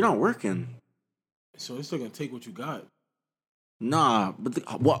 But you're not working. So he's still gonna take what you got. Nah, but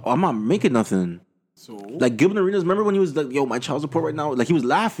I'm not making nothing. So like Gilbert Arenas, remember when he was like, "Yo, my child support right now," like he was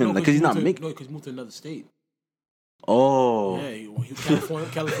laughing, like because he's not making. No, because he moved to another state. Oh. Yeah, he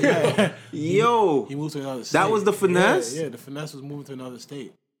California. Yo. He moved to another state. That was the finesse? Yeah, the finesse was moving to another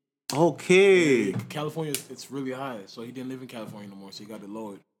state. Okay. Yeah, California, it's really high, so he didn't live in California no more, so he got it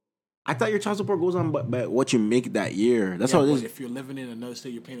lowered. I thought your child support goes on by what you make that year. That's how it is. If you're living in another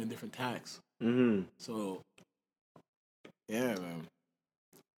state, you're paying a different tax. Mm-hmm. So, yeah, man.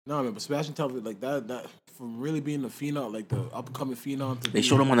 No, man, but Sebastian Telfair, like that from really being the phenom, like the upcoming phenom. They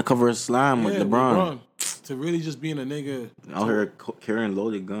showed him on the cover of Slam with LeBron. To really just being a nigga out here carrying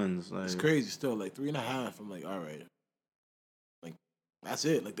loaded guns. Like, it's crazy still. Like 3.5. I'm like, all right. Like That's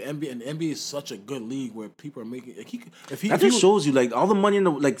it. Like the NBA, and the NBA is such a good league where people are making. Like That just shows you like all the money in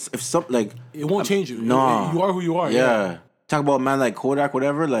the like if some like it won't change you. No, you are who you are. Yeah. Talk about a man like Kodak,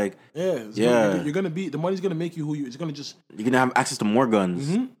 whatever. Like you're gonna be. The money's gonna make you who you. It's gonna just. You're gonna have access to more guns.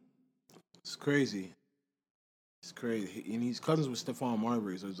 Mm-hmm. It's crazy. It's crazy. And he's cousins with Stephon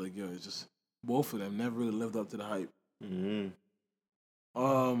Marbury, so it's like, yo, it's just both of them never really lived up to the hype. Mm-hmm.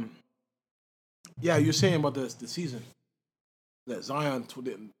 Yeah, you're saying about the season that Zion,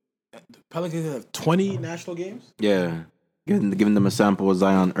 the Pelicans have 20 national games. Yeah, giving them a sample of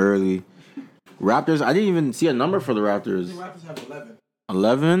Zion early. Raptors, I didn't even see a number for the Raptors. The Raptors have 11.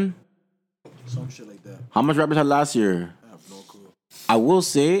 11? Some shit like that. How much Raptors had last year? I have no clue. I will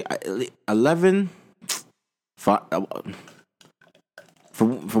say 11.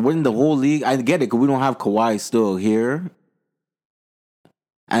 For winning the whole league, I get it because we don't have Kawhi still here.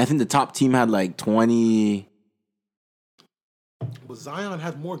 And I think the top team had like 20. But Zion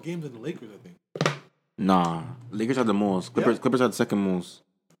had more games than the Lakers, I think. Nah, Lakers had the most. Clippers had the second most.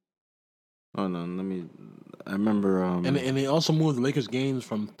 Oh no, I remember. And they also moved the Lakers games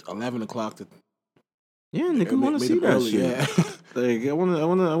from 11 o'clock to. Yeah, and they could want to see that shit. Yeah. Like I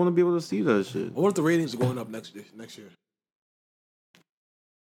want to be able to see that shit. I wonder if the ratings are going up next year.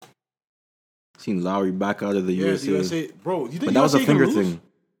 Seen Lowry back out of the USA. The USA, bro. You think but that was a finger lose? thing.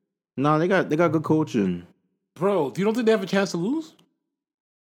 No, they got good coaching. Bro, do you don't think they have a chance to lose?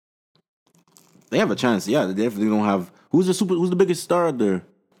 They have a chance. Yeah, they definitely don't have. Who's the biggest star out there?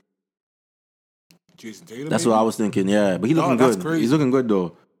 Jason Tatum. That's what I was thinking. Yeah, but he's looking good. Crazy. He's looking good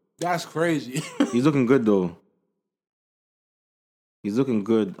though. That's crazy. He's looking good though. He's looking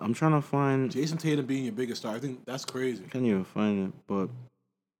good. I'm trying to find Jason Tatum being your biggest star. I think that's crazy. Can't even find it, but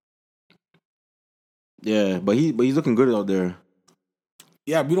yeah, but he's looking good out there.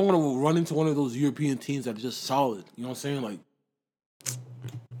 Yeah, we don't want to run into one of those European teams that are just solid. You know what I'm saying? Like,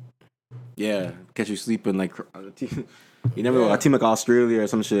 yeah, catch you sleeping like you never know, a team like Australia or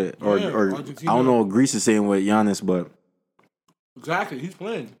some shit, or Argentina. I don't know what Greece is saying with Giannis, but exactly, he's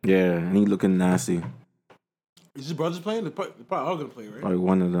playing. Yeah, and he looking nasty. Is his brothers playing? They're probably all gonna play, right? Probably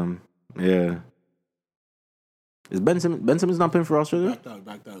one of them. Yeah. Is Ben Simmons not playing for Australia?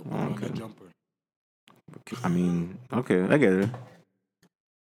 Backed out. On that jumper. I mean, okay, I get it.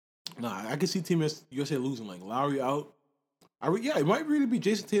 Nah, I can see Team USA losing. Like Lowry out. It might really be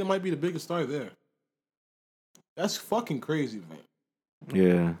Jason Tatum. Might be the biggest star there. That's fucking crazy, man.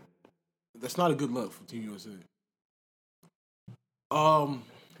 Yeah. That's not a good look for Team USA.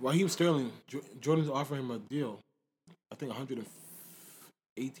 Raheem Sterling, Jordan's offering him a deal. I think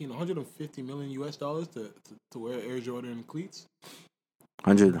 150 million US dollars to wear Air Jordan cleats.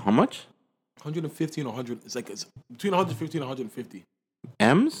 100? How much? 150 and 100. It's between 150 and 150.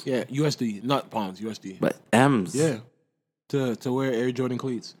 M's? Yeah, USD, not pounds, USD. But M's. Yeah. To wear Air Jordan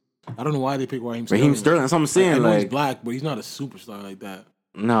cleats. I don't know why they pick Raheem Sterling. That's what I'm saying. I know he's black, but he's not a superstar like that.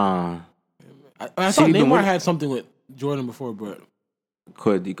 Nah. I thought Neymar had something with Jordan before, but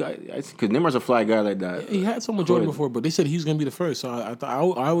because Neymar's a fly guy like that. He had something with Jordan before, but they said he was gonna be the first. So I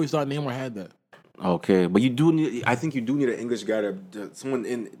always thought Neymar had that. Okay, but I think you do need an English guy someone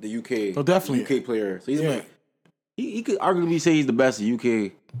in the UK. Oh, definitely UK player. So he's like, he could arguably say he's the best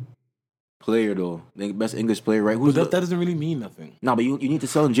UK player though, the best English player, right? But that doesn't really mean nothing. No, but you need to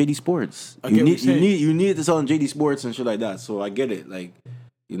sell in JD Sports. You need to sell in JD Sports and shit like that. So I get it, like.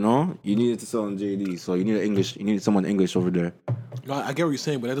 You know, you needed to sell in JD, so you needed someone English over there. No, I get what you're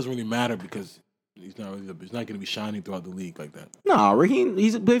saying, but that doesn't really matter because he's not going to be shining throughout the league like that. Nah, Raheem,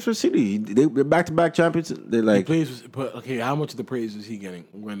 he's plays for City. They're back-to-back champions. They're like, he plays, but okay, how much of the praise is he getting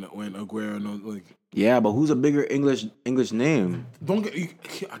when Aguero knows like? Yeah, but who's a bigger English name? Don't get.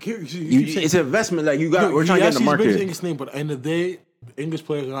 I can't. It's an investment. Like you got, we're trying to get in the market. Biggest English name, but at the end of the day, English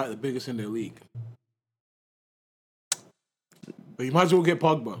players are not the biggest in their league. But you might as well get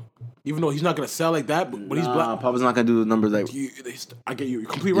Pogba, even though he's not gonna sell like that. But he's black. Pogba's not gonna do the numbers like. I get you. You're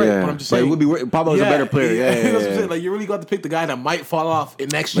completely right. Yeah, but I'm just saying. But it would be Pogba's a better player. Yeah, that's what I'm saying. Like you really got to pick the guy that might fall off in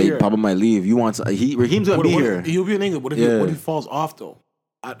next year. Pogba might leave. Raheem's gonna be here. He'll be in England. What if he falls off though?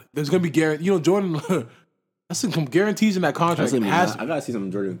 There's gonna be guarantee. You know, Jordan. That's some guarantees in that contract. I gotta see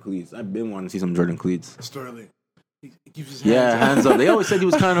some Jordan cleats. I've been wanting to see some Jordan cleats. Sterling. He keeps his hands up. They always said he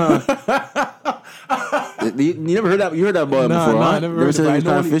was kind of. You never heard that? You heard that about him before? I never heard said he was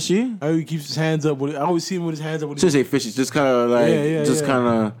kind of fishy. I he keeps his hands up. I always see him with his hands up. Shouldn't say fishy. Just kind of like, kind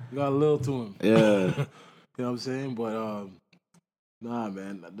of. Got a little to him. Yeah. You know what I'm saying? But nah,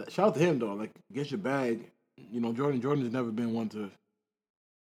 man. Shout out to him though. Like, get your bag. You know, Jordan's never been one to.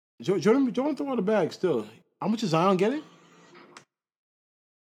 Jordan throw out the bag still. How much is Zion getting?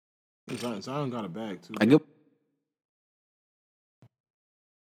 Zion got a bag too. I get.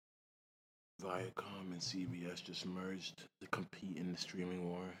 Viacom and CBS just merged to compete in the streaming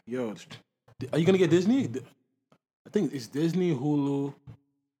war. Yo, are you gonna get Disney? I think it's Disney, Hulu,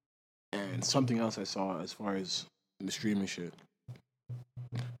 and something else I saw as far as the streaming shit.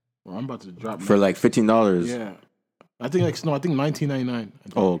 Well, I'm about to drop For like $15. Yeah, I think $19.99.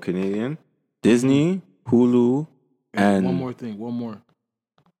 Oh, Canadian. Disney, Hulu, and one more thing.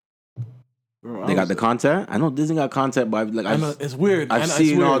 Bro, they got the content. I know Disney got content, but I know it's weird. I've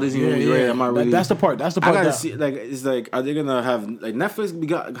seen all Disney movies. Right? I'm not really. That's the part. I gotta see. Like, it's like, are they gonna have like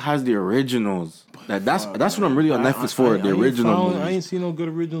Netflix has the originals? Like that's what I'm really on Netflix for. The original. I ain't seen no good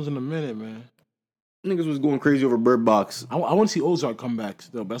originals in a minute, man. Niggas was going crazy over Bird Box. I want to see Ozark come back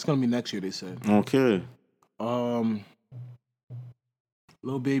still, but that's gonna be next year. They said. Okay.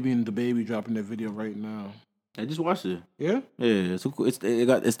 Lil Baby and the Baby dropping their video right now. I just watched it. Yeah. Yeah, it's so cool. It's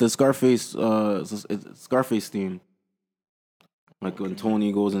the Scarface it's Scarface theme. Like when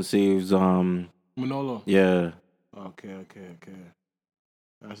Tony goes and saves Manolo. Yeah. Okay.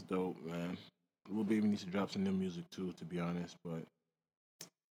 That's dope, man. Lil Baby needs to drop some new music too, to be honest, but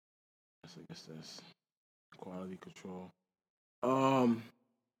I guess that's quality control.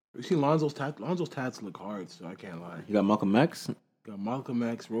 You see Lonzo's tats? Lonzo's tats look hard, so I can't lie. You got Malcolm X? Got Malcolm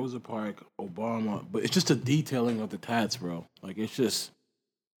X, Rosa Parks, Obama, but it's just the detailing of the tats, bro. Like, it's just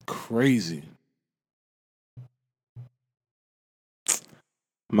crazy.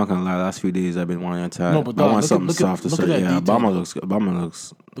 I'm not gonna lie. Last few days I've been wanting a tat. No, but I dog, want something soft to look say. at that Yeah, detail. Obama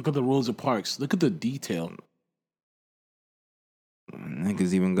looks. Look at the Rosa Parks. Look at the detail.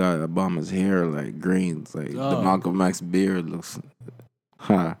 Niggas even got Obama's hair like grains. Like the Malcolm X beard looks.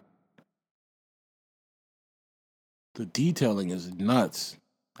 Huh. The detailing is nuts.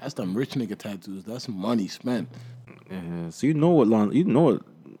 That's them rich nigga tattoos. That's money spent. Yeah. So you know what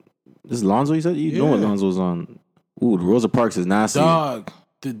this is Lonzo. You said you know what Lonzo's on. Ooh, the Rosa Parks is nasty. Dog,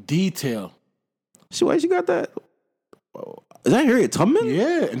 the detail. So why she got that? Is that Harriet Tubman?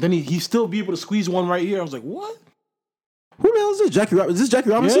 Yeah, and then he still be able to squeeze one right here. I was like, what? Who the hell is this? Jackie Robinson? Is this Jackie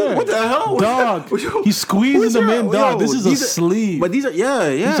Robinson? Yeah. What the hell? Dog, he's squeezing them in, dog. This is a sleeve. But these are, At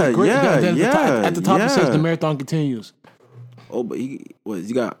the top it says the marathon continues. Oh, but he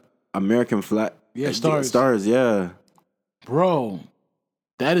got American flag. Yeah, stars. Stars, yeah. Bro,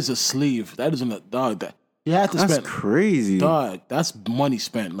 that is a sleeve. That isn't a dog. That you had to spend. That's crazy. Dog, that's money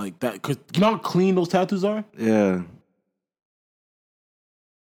spent like that. Cause you know how clean those tattoos are? Yeah.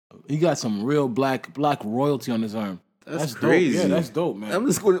 He got some real black royalty on his arm. That's crazy. Dope. Yeah, that's dope, man. I'm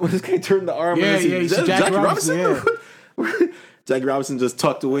just going when this guy turned the arm. Yeah, you see Jackie Robinson. Yeah. Jackie Robinson just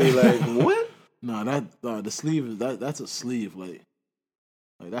tucked away like what? Nah, the sleeve is that's a sleeve. Like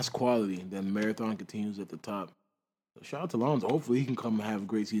that's quality. Then marathon continues at the top. So shout out to Lonzo. Hopefully he can come and have a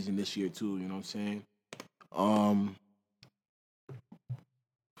great season this year too. You know what I'm saying?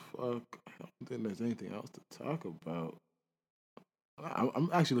 Fuck. I don't think there's anything else to talk about. I'm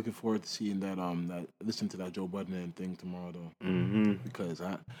actually looking forward to seeing that listen to that Joe Budden thing tomorrow though, because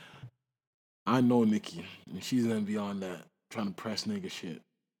I know Nikki and she's gonna be on that trying to press nigga shit,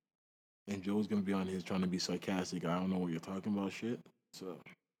 and Joe's gonna be on his trying to be sarcastic. I don't know what you're talking about shit, so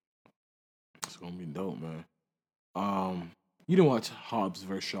it's gonna be dope, man. You didn't watch Hobbs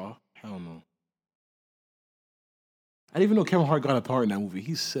vs. Shaw? Hell no. I didn't even know Kevin Hart got a part in that movie.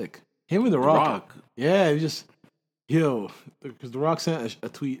 He's sick. Him and The Rock. Yeah, it was just. Yo, because The Rock sent a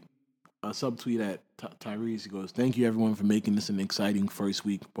tweet, a subtweet at Tyrese. He goes, "Thank you everyone for making this an exciting first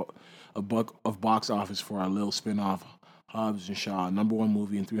week of box office for our little spinoff, Hobbs and Shaw, #1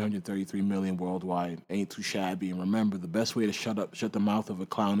 movie in 333 million worldwide. Ain't too shabby. And remember, the best way to shut the mouth of a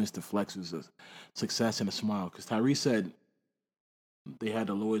clown is to flex his success and a smile." Because Tyrese said they had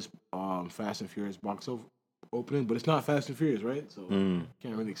the lowest Fast and Furious box opening, but it's not Fast and Furious, right? So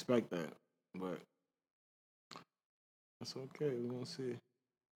can't really expect that, but. That's okay. We're gonna see.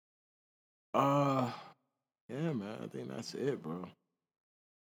 Yeah, man. I think that's it, bro.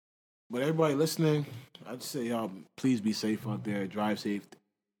 But everybody listening, I just say y'all please be safe out there. Drive safe.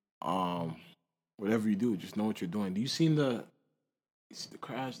 Whatever you do, just know what you're doing. Do you seen the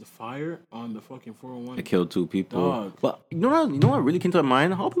crash, the fire on the fucking 401? It killed 2 people. Dog. But you know what really came to my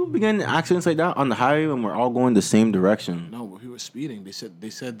mind? How people be getting accidents like that on the highway when we're all going the same direction? No, but he was speeding. They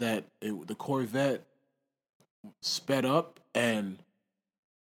said that the Corvette sped up and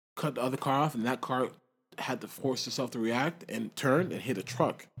cut the other car off, and that car had to force itself to react and turn and hit a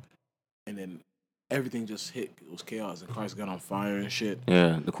truck, and then everything just hit. It was chaos. The cars got on fire and shit.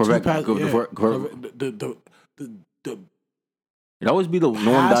 Yeah, the Corvette. It always be the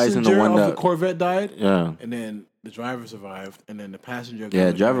no one dies in the one that the Corvette died. Yeah, and then the driver survived, and then the passenger.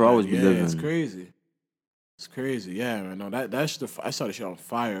 Yeah, driver always be living. It's crazy. It's crazy. Yeah, man. No, that's I saw the shit on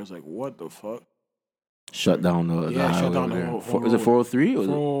fire. I was like, what the fuck? Shut down the Yeah, shut highway down the over there. whole Is it road. 403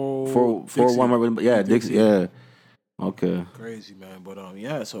 or 401? Yeah, Dixie. Dixie. Yeah. Okay. Crazy, man. But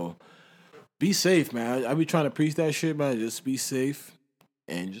yeah. So be safe, man. I be trying to preach that shit, man. Just be safe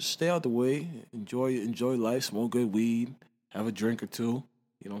and just stay out the way. Enjoy life. Smoke good weed. Have a drink or two.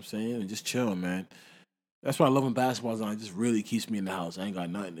 You know what I'm saying? And just chill, man. That's why I love when basketball's on. It just really keeps me in the house. I ain't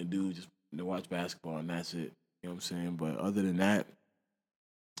got nothing to do. Just to watch basketball and that's it. You know what I'm saying? But other than that,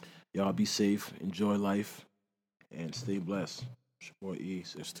 y'all be safe. Enjoy life and stay blessed. It's your boy E.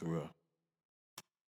 It's Terrell.